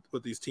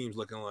teams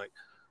looking like.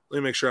 Let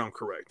me make sure I'm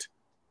correct.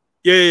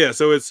 Yeah.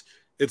 So it's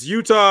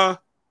Utah,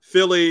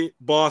 Philly,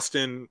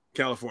 Boston,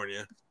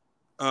 California.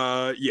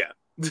 Yeah.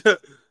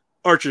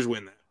 Archers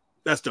win that.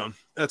 That's done.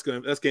 That's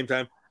good. That's game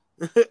time.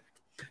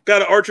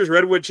 Got an Archers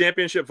Redwood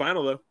Championship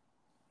final though.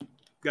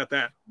 Got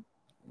that.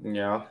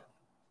 Yeah.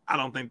 I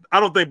don't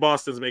think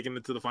Boston's making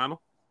it to the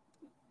final.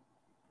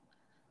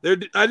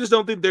 I just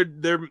don't think their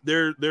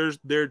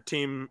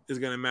team is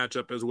going to match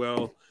up as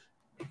well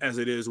as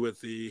it is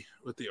with the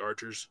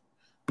Archers.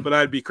 But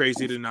I'd be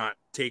crazy to not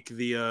take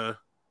the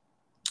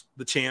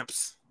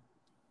champs.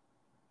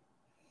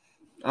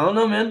 I don't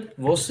know, man.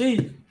 We'll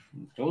see.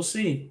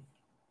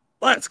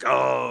 Let's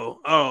go.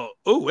 Oh,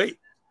 wait.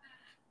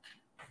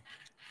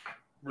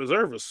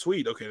 Reserve is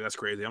sweet. Okay, that's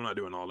crazy. I'm not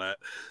doing all that.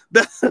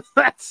 That's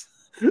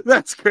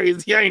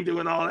crazy. I ain't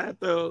doing all that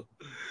though.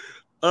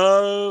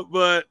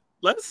 But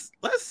let's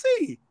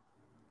see.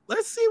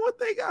 Let's see what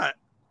they got.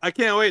 I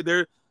can't wait.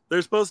 They're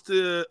supposed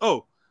to.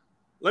 Oh,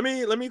 let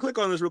me click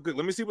on this real quick.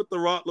 Let me see what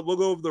we'll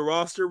go over the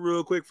roster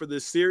real quick for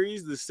this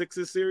series, the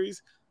Sixes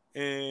series,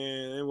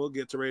 and we'll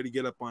get ready to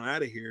get up on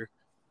out of here.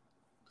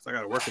 I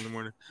got to work in the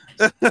morning.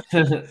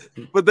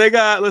 But they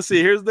got, let's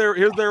see, here's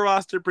their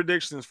roster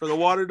predictions. For the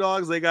Water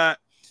Dogs, they got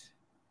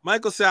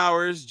Michael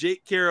Sowers,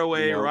 Jake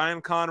Caraway,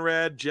 Ryan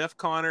Conrad, Jeff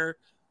Connor,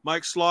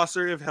 Mike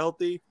Schlosser, if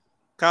healthy,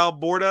 Kyle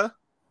Borda,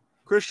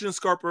 Christian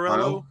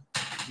Scarparello,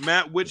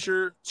 Matt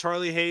Witcher,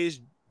 Charlie Hayes,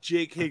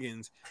 Jake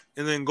Higgins.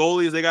 And then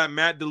goalies, they got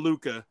Matt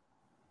DeLuca.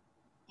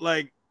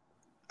 Like,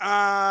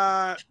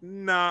 nah,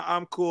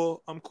 I'm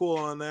cool. I'm cool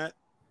on that.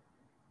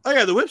 Oh,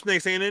 yeah, the Whip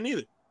Snakes ain't in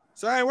either.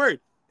 So I ain't worried.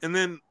 And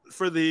then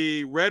for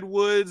the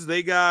Redwoods,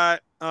 they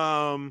got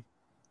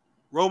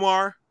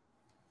Romar,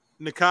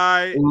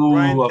 Nakai,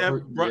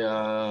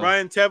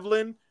 Brian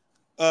Tevlin,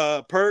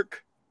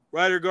 Perk,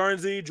 Ryder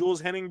Garnsey,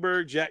 Jules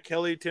Henningberg, Jack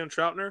Kelly, Tim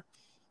Troutner.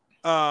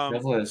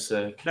 Definitely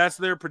sick. That's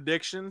their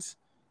predictions.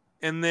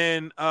 And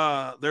then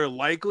their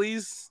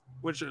likelies,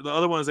 which are the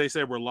other ones they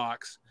said were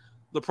locks.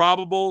 The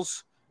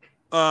probables,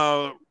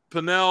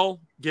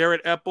 Pennell,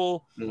 Garrett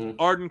Epple,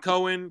 Arden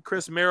Cohen,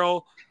 Chris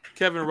Merrill,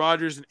 Kevin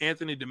Rogers, and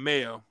Anthony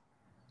DeMeo.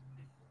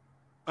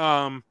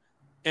 And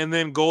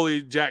then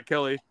goalie Jack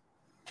Kelly.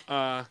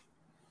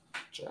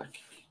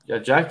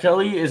 Jack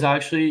Kelly is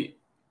actually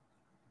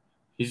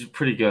he's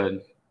pretty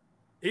good.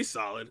 He's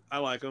solid. I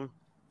like him.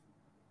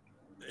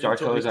 Jack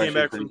Kelly's came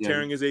back from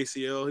tearing his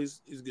ACL.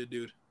 He's a good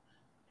dude.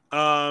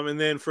 And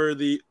then for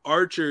the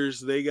Archers,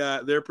 they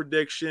got their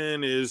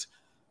prediction is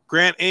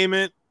Grant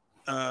Ament.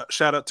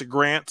 Shout out to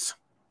Grant.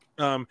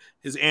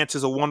 His aunt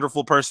is a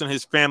wonderful person.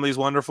 His family's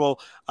wonderful.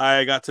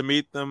 I got to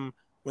meet them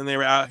when they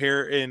were out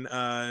here in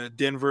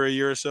Denver a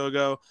year or so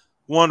ago.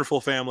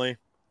 Wonderful family.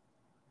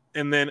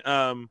 And then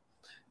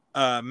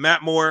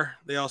Matt Moore.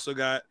 They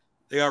got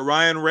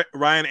Ryan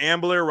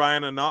Ambler,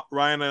 Ryan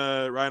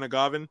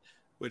Agavin,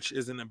 which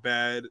isn't a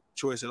bad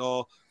choice at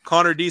all.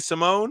 Connor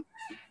DeSimone.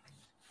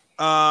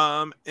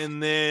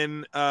 And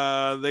then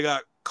they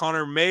got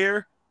Connor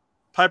Mayer,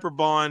 Piper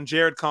Bond,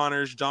 Jared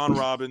Connors, John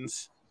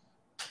Robbins,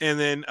 and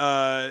then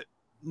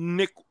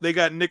they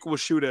got Nick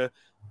Washuta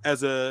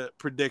as a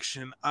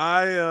prediction.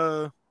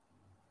 I'm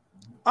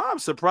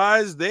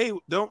surprised they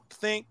don't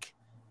think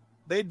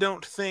that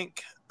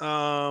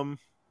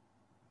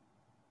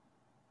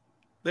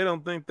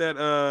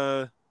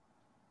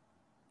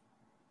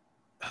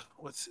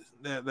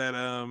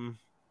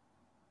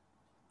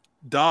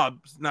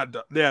Dobbs,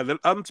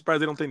 I'm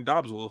surprised they don't think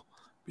Dobbs will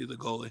be the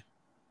goalie.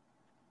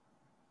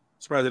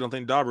 Surprised they don't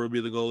think Dauber will be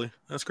the goalie.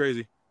 That's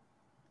crazy.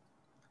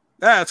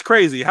 That's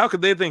crazy. How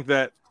could they think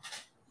that?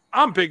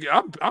 I'm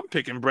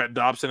picking Brett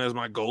Dobson as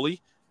my goalie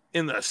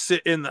in the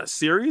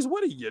series.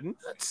 What are you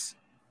nuts?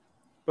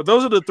 But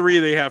those are the three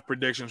they have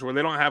predictions where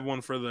they don't have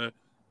one for the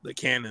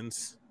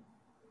Cannons,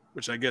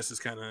 which I guess is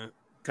kind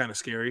of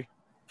scary.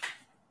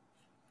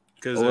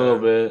 Because a little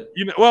bit,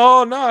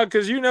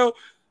 because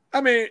I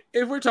mean,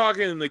 if we're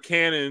talking the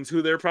Cannons,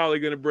 who they're probably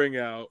going to bring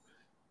out,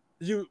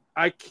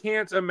 I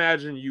can't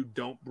imagine you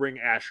don't bring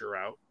Asher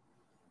out.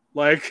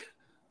 Like,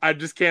 I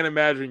just can't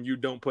imagine you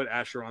don't put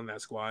Asher on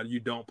that squad.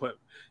 You got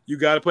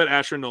to put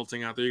Asher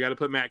Nolting out there. You got to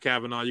put Matt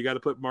Cavanaugh. You got to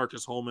put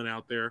Marcus Holman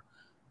out there.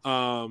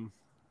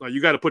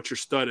 You got to put your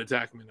stud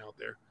attackman out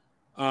there.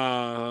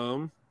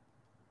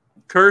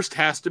 Kirst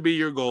has to be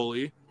your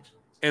goalie.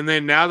 And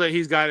then now that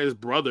he's got his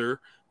brother,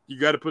 you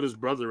got to put his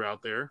brother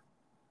out there.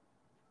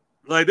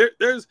 Like,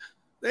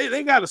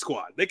 they got a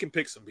squad. They can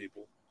pick some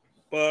people.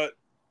 But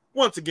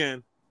once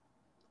again,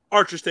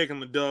 Archer's taking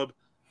the dub.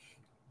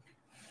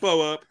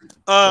 Bow up.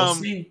 We'll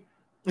see.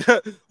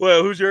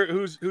 Well,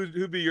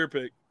 who'd be your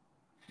pick?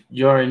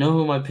 You already know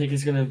who my pick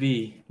is gonna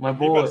be. My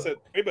boy.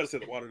 You better say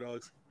the Water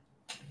Dogs.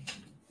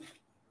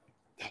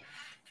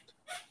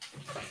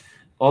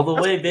 All the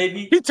way,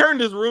 baby. He turned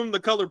his room the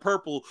color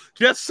purple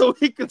just so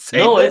he could say.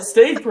 No, it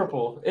stayed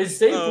purple. It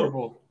stayed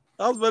purple.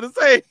 I was about to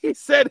say. He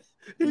said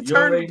he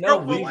turned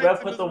purple. We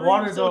rep with the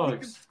Water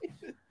Dogs.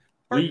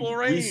 Purple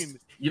rain.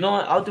 You know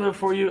what? I'll do it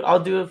for you. I'll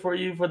do it for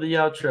you for the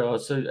outro,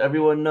 so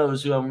everyone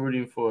knows who I'm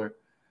rooting for.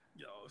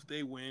 Yo, if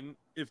they win,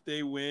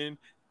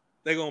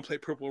 they're gonna play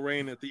Purple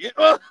Rain at the end.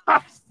 Oh,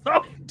 I'm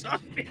so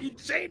done. He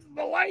changed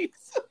the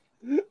lights.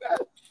 You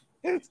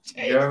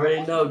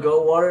already know.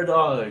 Go Water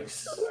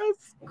Dogs.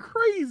 That's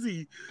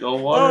crazy. Go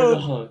Water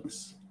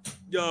Dogs.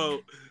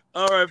 Yo,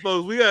 all right,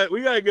 folks. We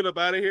gotta get up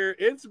out of here.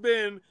 It's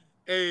been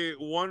a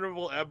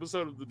wonderful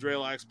episode of the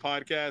Drelax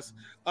podcast.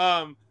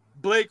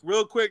 Blake,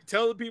 real quick,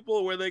 tell the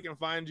people where they can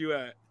find you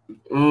at.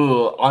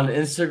 Ooh, on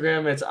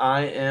Instagram, it's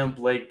I am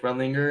Blake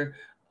Brenlinger.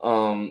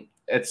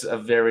 It's a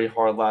very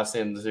hard last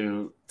name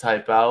to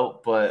type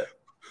out, but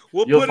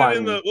we'll put it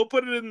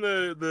in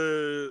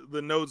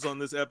the notes on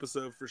this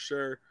episode for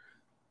sure.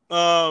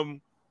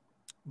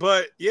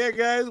 But yeah,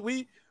 guys,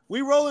 we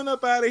rolling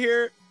up out of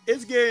here.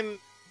 It's getting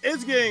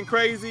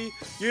crazy.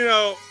 You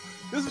know,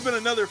 this has been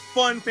another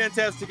fun,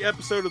 fantastic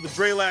episode of the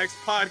Drelax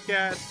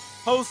podcast,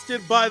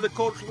 hosted by the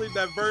culturally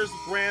diverse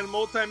brand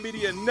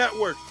Multimedia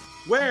Network,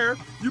 where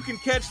you can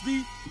catch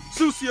the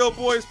Sucio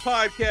Boys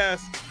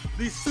podcast,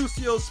 the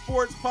Sucio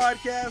Sports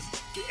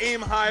podcast, the Aim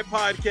High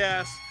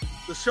podcast,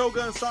 the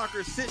Shogun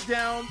Soccer Sit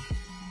Down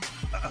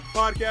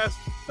podcast,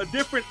 A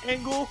Different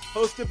Angle,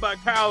 hosted by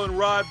Kyle and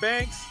Rod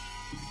Banks,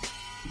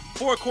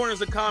 Four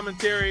Corners of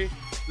Commentary,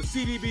 the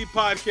C.D.B.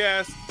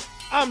 podcast.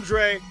 I'm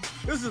Dre.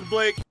 This is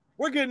Blake.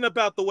 We're getting up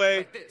out the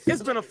way.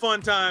 It's been a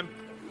fun time.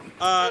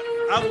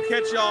 I will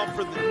catch y'all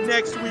for the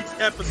next week's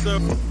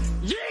episode.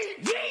 Yee,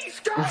 yee,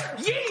 skirt,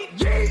 yee,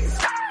 yee,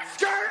 skirt,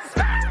 skirt,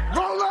 skirt,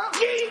 roll up,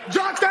 yee,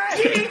 drop that.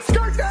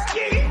 Skirt that,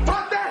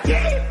 pop that,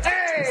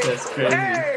 hey, That's crazy. hey.